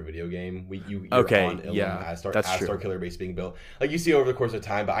Fallen Order video game, you're on Ilum as Starkiller Base being built. Like you see over the course of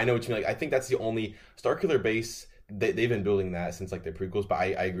time, but I know what you mean. Like I think that's the only Starkiller Base they've been building that since like the prequels. But I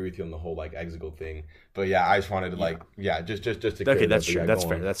agree with you on the whole like Exegol thing. But yeah, I just wanted to just to okay, that's true. That's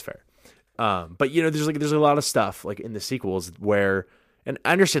fair. That's fair. But there's a lot of stuff like in the sequels where, and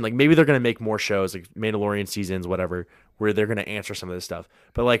I understand like maybe they're gonna make more shows like Mandalorian seasons, whatever, where they're gonna answer some of this stuff.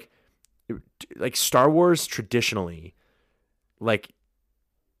 But like Star Wars traditionally. Like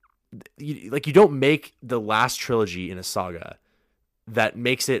you don't make the last trilogy in a saga that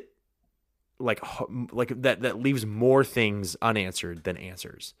makes it like that leaves more things unanswered than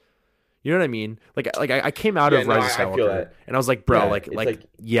answers. You know what I mean? Like I came out of Rise of Skywalker and I was like, bro, like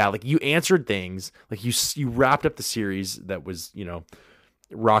you answered things. Like you wrapped up the series that was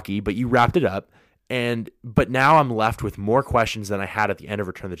rocky, but you wrapped it up, but now I'm left with more questions than I had at the end of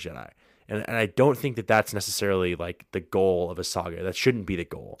Return of the Jedi. And I don't think that that's necessarily like the goal of a saga. That shouldn't be the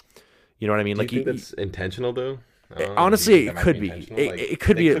goal. You know what I mean? Do you Like think that's intentional though? Do you honestly, think it that might could be be. intentional? Like It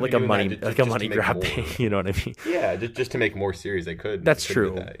could they be could be like a doing money that like a just money to make grab more. thing. You know what I mean? Yeah, just to make more series, That's they could true.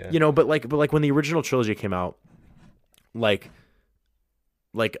 do that, yeah. You know, but like when the original trilogy came out, like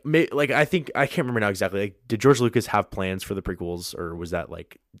I think I can't remember now exactly. Like, did George Lucas have plans for the prequels, or was that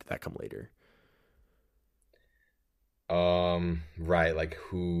like did that come later? Right, like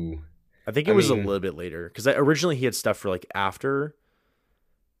who? I think it I was a mean, little bit later because originally he had stuff for like after.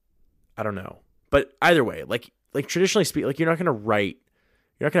 I don't know, but either way, like traditionally speaking, like you're not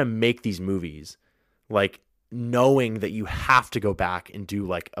gonna make these movies like knowing that you have to go back and do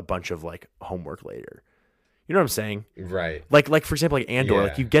like a bunch of like homework later. You know what I'm saying? right, Like for example, like Andor,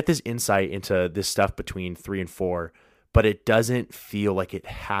 like yeah, you get this insight into this stuff between 3 and 4, but it doesn't feel like it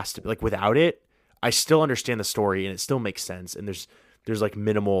has to be. Like without it, I still understand the story and it still makes sense. And there's like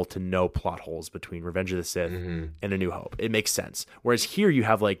minimal to no plot holes between Revenge of the Sith hmm and A New Hope. It makes sense. Whereas here you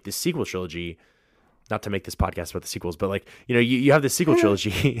have like the sequel trilogy. Not to make this podcast about the sequels, but like you have the sequel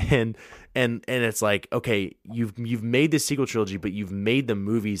trilogy and it's like, okay, you've made this sequel trilogy, but you've made the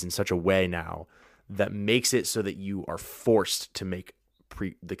movies in such a way now that makes it so that you are forced to make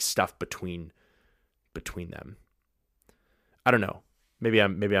the stuff between them. I don't know. Maybe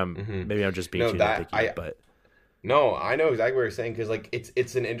I'm just being No, too that nitpicky, but no, I know exactly what you're saying because like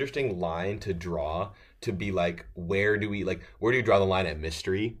it's an interesting line to draw to be like where do you draw the line at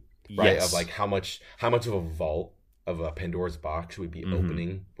mystery, right? Of yes. like how much of a vault of a Pandora's box should we be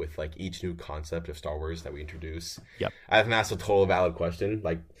opening with like each new concept of Star Wars that we introduce? Yep. I think that's a total valid question.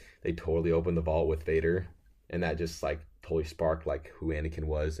 Like they totally opened the vault with Vader, and that just like totally sparked like who Anakin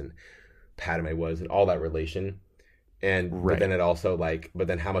was and Padme was and all that relation. And Right. but then it also like but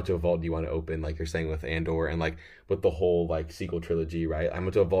then how much of a vault do you want to open like you're saying with Andor and like with the whole like sequel trilogy, right? How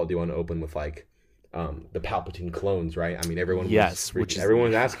much of a vault do you want to open with like the Palpatine clones, right? I mean Yes, which is everyone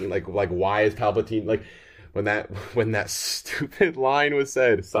was asking like why is Palpatine like when that stupid line was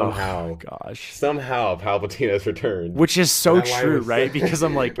said oh gosh. somehow Palpatine has returned. Which is so That line true, was right? said- Because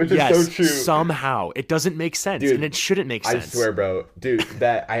I'm like, which is yes, so true. somehow it doesn't make sense, Dude, and it shouldn't make I sense. swear, bro, dude,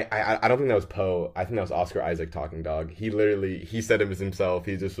 that I don't think that was Poe. I think that was Oscar Isaac talking, dog. He said it himself.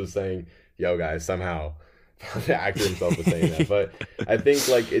 He just was saying, "Yo, guys, somehow." The actor himself was saying that, but I think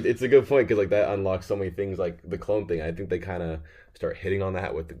like it's a good point because like that unlocks so many things, like the clone thing. I think they kind of start hitting on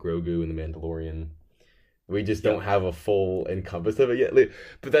that with the Grogu and the Mandalorian. We just don't have a full encompass of it yet. Like,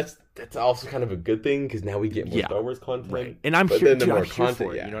 but that's also kind of a good thing because now we get more Yeah. Star Wars content. Right. And I'm But here, then the dude, more I'm here content,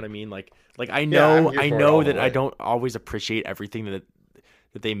 for it. yeah. You know what I mean? Like Yeah, I I'm know here I for it know all that the I way. don't always appreciate everything that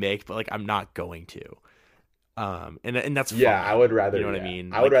they make, but like I'm not going to. And that's Yeah, fine. I would rather. You know what I yeah.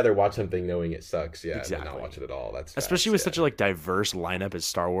 mean? I would like, rather watch something knowing it sucks, than Exactly. not watch it at all. That's especially facts, with such a yeah. like diverse lineup as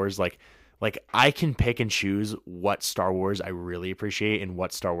Star Wars. Like I can pick and choose what Star Wars I really appreciate and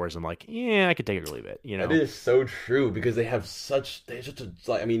what Star Wars I'm like, yeah, I could take it or leave it. You know? That is so true because they have such a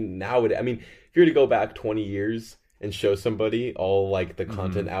like. I mean, if you were to go back 20 years and show somebody all like the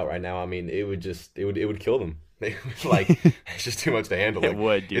content Mm-hmm. out right now, I mean, it would kill them. Like it's just too much to handle. It Like,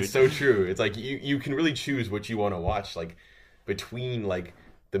 would, dude. It's so true. It's like you can really choose what you want to watch, like between like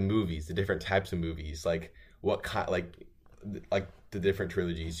the movies, the different types of movies, like what kind, like the different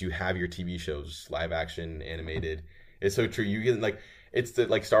trilogies. You have your TV shows, live action, animated. It's so true. You can like it's the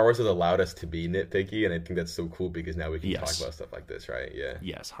like Star Wars has allowed us to be nitpicky, and I think that's so cool because now we can talk Yes. about stuff like this, right? Yeah.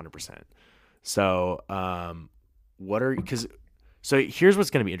 Yes, 100%. So, so here's what's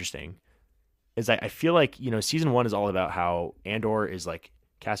going to be interesting is I feel like, season 1 is all about how Andor is like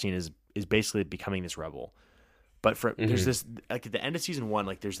Cassian is basically becoming this rebel. But there's this, like at the end of season 1,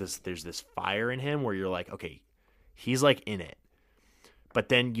 like there's this fire in him where you're like, okay, he's like in it. But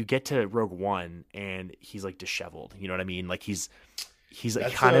then you get to Rogue One and he's like disheveled. You know what I mean? Like he's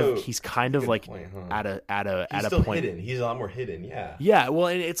like he's kind of like point, huh? at a He's still point. hidden. He's a lot more hidden. Yeah. Yeah, well,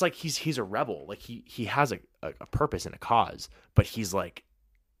 and it's like he's a rebel. Like he has a purpose and a cause, but he's like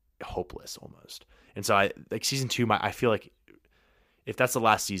hopeless almost. And so I like season 2. I feel like if that's the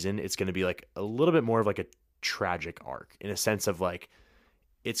last season, it's going to be like a little bit more of like a tragic arc in a sense of like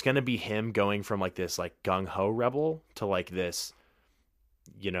it's going to be him going from like this like gung ho rebel to like this,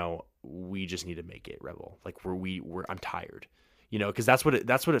 we just need to make it rebel. Like I'm tired, because that's what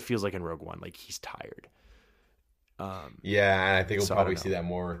it feels like in Rogue One. Like he's tired. Yeah, and I think we'll So I probably don't see know. that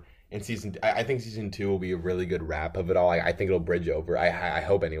more in season. I think season 2 will be a really good wrap of it all. I think it'll bridge over. I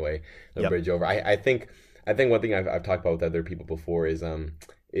hope anyway. It'll Yep. bridge over. I think one thing I've talked about with other people before is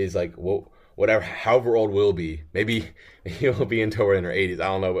like what whatever, however old we'll be, maybe we'll be in toward in our 80s. I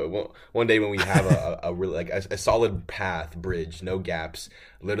don't know, but one day when we have a really like a solid path, bridge, no gaps,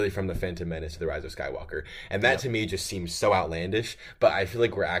 literally from the Phantom Menace to the Rise of Skywalker, and that to me just seems so outlandish. But I feel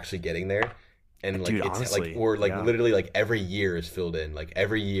like we're actually getting there. And like Dude, it's honestly, like we're like literally like every year is filled in. Like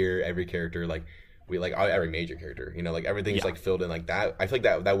every year, every character, like we like every major character, like everything's like filled in like that. I feel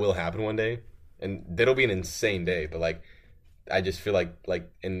like that will happen one day, and that'll be an insane day. But like, I just feel like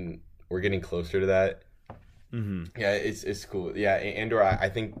we're getting closer to that. Mm-hmm. Yeah, it's cool. Yeah, Andor. I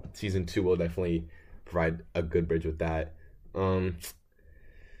think season 2 will definitely provide a good bridge with that. Do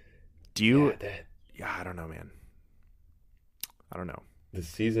you? Yeah, I don't know, man. I don't know. The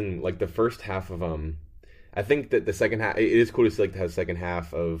season, like the first half of I think that the second half, it is cool to see like how the second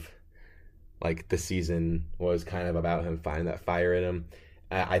half of like the season was kind of about him finding that fire in him.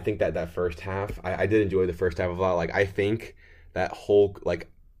 I think that first half, I did enjoy the first half a lot. Like I think that whole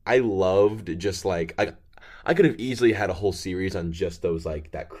like I loved just like I could have easily had a whole series on just those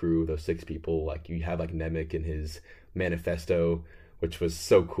like that crew, those 6 people. Like you have like Nemec and his manifesto, which was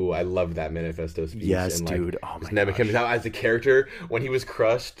so cool. I loved that manifesto speech. Yes, and, like, dude. Oh my Nemec gosh. comes out as a character when he was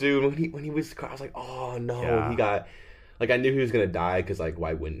crushed, dude. When he was crushed, I was like, oh no, he got. Like I knew he was gonna die because like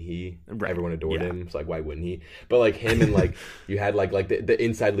why wouldn't he? Right. Everyone adored him, so like why wouldn't he? But like him and like you had like the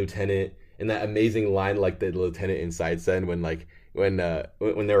inside lieutenant and that amazing line like the lieutenant inside said when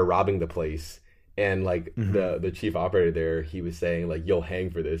they were robbing the place. And like the chief operator there, he was saying like you'll hang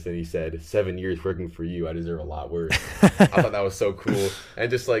for this, and he said 7 years working for you, I deserve a lot worse. I thought that was so cool,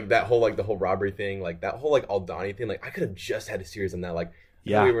 and just like that whole like the whole robbery thing, like that whole like Aldani thing, like I could have just had a series on that. Like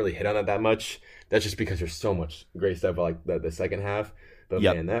we didn't really hit on that much. That's just because there's so much great stuff about like the second half. But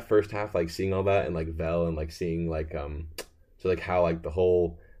man, that first half, like seeing all that and like Vel and like seeing like so like how like the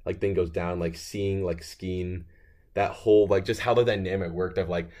whole like thing goes down, like seeing like Skeen. That whole like just how the dynamic worked of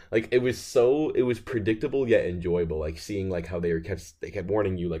like it was predictable yet enjoyable, like seeing like how they kept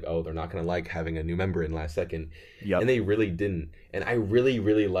warning you like, oh, they're not gonna like having a new member in last second, and they really didn't. And I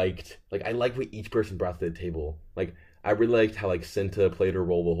really liked what each person brought to the table. Like I really liked how like Cinta played her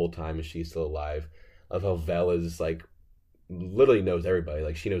role the whole time and she's still alive. Of how Vel is like literally knows everybody,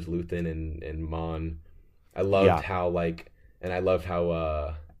 like she knows Luthen and Mon. I loved how like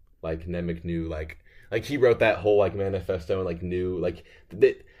Nemec knew like he wrote that whole like manifesto and like knew like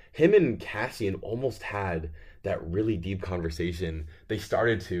that him and Cassian almost had that really deep conversation. They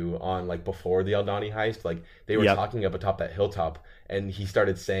started to on like before the Aldani heist, like they were talking up atop that hilltop, and he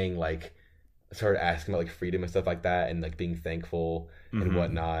started saying like started asking about like freedom and stuff like that, and like being thankful and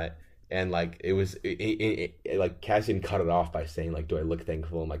whatnot. And like it was like Cassian cut it off by saying like, do I look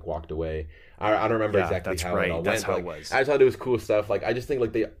thankful, and like walked away. I don't remember exactly how it all went, but like, I thought it was cool stuff. Like I just think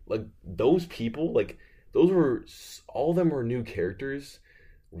like they like those people, like those were all of them were new characters,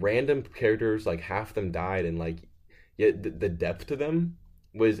 random characters, like half them died, and like yet the depth to them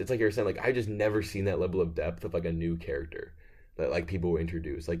was, it's like you were saying, like I just never seen that level of depth of like a new character that like people were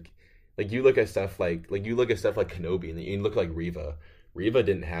introduced. Like you look at stuff like Kenobi, and you look like Reva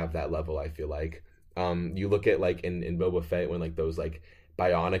didn't have that level, I feel like. You look at like in Boba Fett when like those like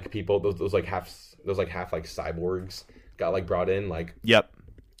bionic people, those half like cyborgs got like brought in, like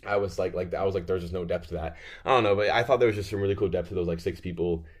I was like there's just no depth to that. I don't know, but I thought there was just some really cool depth to those like 6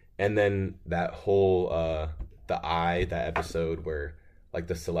 people. And then that whole that episode where like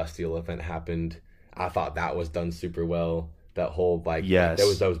the celestial event happened, I thought that was done super well. That whole like that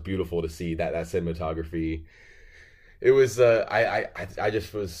was beautiful to see that cinematography. It was I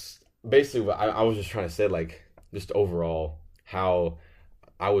just was basically I was just trying to say like just overall how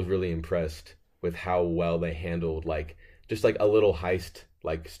I was really impressed with how well they handled like just like a little heist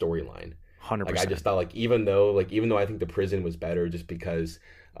like storyline. 100%. Like I just thought like even though I think the prison was better just because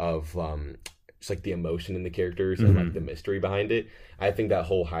of just like the emotion in the characters and like the mystery behind it, I think that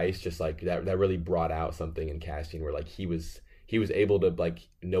whole heist just like that really brought out something in Cassian where like he was able to like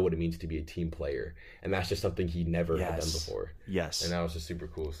know what it means to be a team player, and that's just something he never had done before. Yes, and that was just super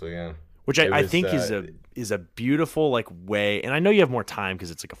cool. So yeah, which I think is a beautiful like way. And I know you have more time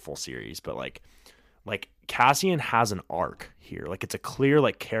because it's like a full series, but like Cassian has an arc here. Like it's a clear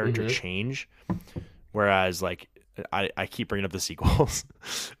like character change, whereas like I keep bringing up the sequels,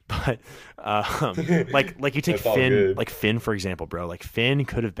 but like you take Finn, like Finn for example, bro. Like Finn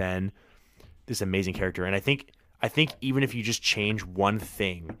could have been this amazing character, and I think even if you just change one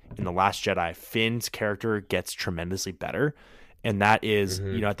thing in The Last Jedi, Finn's character gets tremendously better. And that is,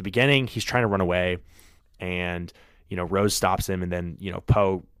 at the beginning, he's trying to run away, and, Rose stops him, and then,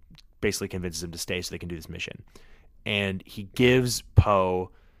 Poe basically convinces him to stay so they can do this mission. And he gives Poe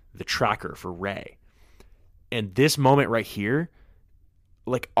the tracker for Rey. And this moment right here,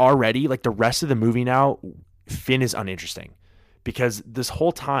 like already, like the rest of the movie now, Finn is uninteresting because this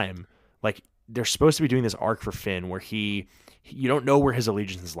whole time, like they're supposed to be doing this arc for Finn where you don't know where his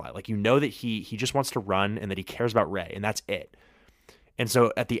allegiances lie. Like, you know that he just wants to run and that he cares about Rey, and that's it. And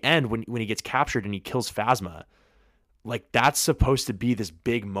so at the end, when he gets captured and he kills Phasma, like that's supposed to be this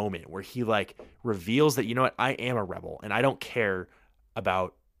big moment where he like reveals that, you know what, I am a rebel and I don't care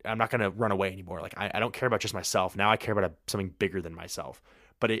about, I'm not going to run away anymore. Like I don't care about just myself. Now I care about something bigger than myself.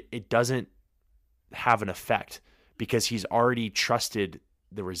 But it doesn't have an effect because he's already trusted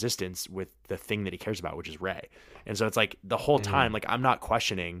the Resistance with the thing that he cares about, which is Rey. And so it's like the whole time, like I'm not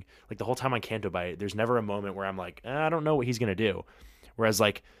questioning, like the whole time on Canto Bight, there's never a moment where I'm like, I don't know what he's going to do. Whereas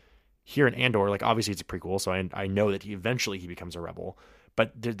like here in Andor, like obviously it's a prequel, so I know that he eventually becomes a rebel.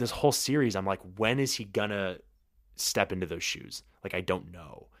 But this whole series, I'm like, when is he gonna step into those shoes? Like I don't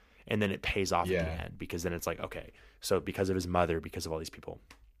know. And then it pays off at the end because then it's like, okay, so because of his mother, because of all these people.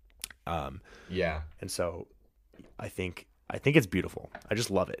 And so I think it's beautiful. I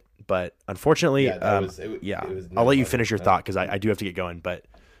just love it. But unfortunately, I'll let you finish your thought because I do have to get going. But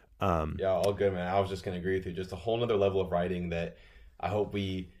all good, man. I was just gonna agree with you. Just a whole nother level of writing that I hope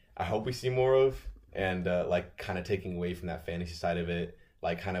we see more of, and like kind of taking away from that fantasy side of it,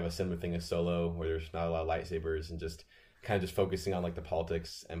 like kind of a similar thing as Solo, where there's not a lot of lightsabers, and just kind of just focusing on like the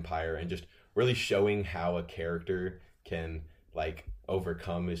politics, empire, and just really showing how a character can like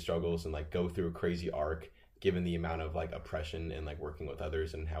overcome his struggles and like go through a crazy arc, given the amount of like oppression and like working with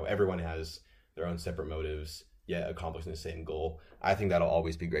others, and how everyone has their own separate motives yet accomplishing the same goal. I think that'll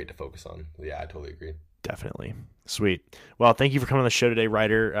always be great to focus on. Yeah, I totally agree. Definitely. Sweet. Well, thank you for coming on the show today,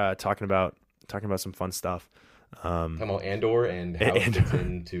 Ryder, talking about some fun stuff. Talking about Andor and how it fits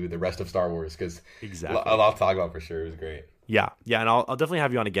into the rest of Star Wars, because a lot to talk about for sure. It was great. Yeah, and I'll definitely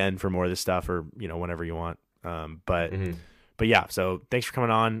have you on again for more of this stuff, or whenever you want. But yeah, so thanks for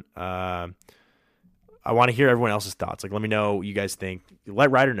coming on. I want to hear everyone else's thoughts. Like, let me know what you guys think. Let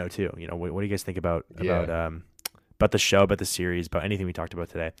Ryder know too. What do you guys think about the show, about the series, about anything we talked about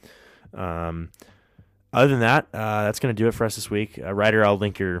today? Other than that, that's going to do it for us this week. Ryder, I'll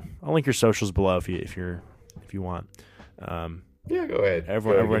link your socials below if you want. Yeah, go ahead.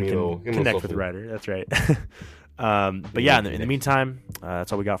 Everyone can connect with Ryder. That's right. But yeah, in the meantime,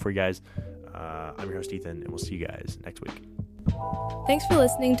 that's all we got for you guys. I'm your host, Ethan, and we'll see you guys next week. Thanks for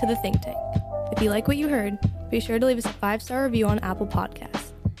listening to The Think Tank. If you like what you heard, be sure to leave us a 5-star review on Apple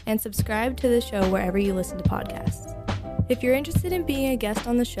Podcasts and subscribe to the show wherever you listen to podcasts. If you're interested in being a guest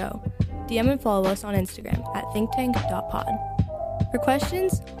on the show, DM and follow us on Instagram at thinktank.pod. For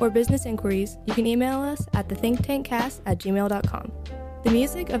questions or business inquiries, you can email us at thethinktankcast@gmail.com. The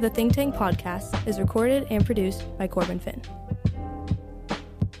music of the Think Tank podcast is recorded and produced by Corbin Finn.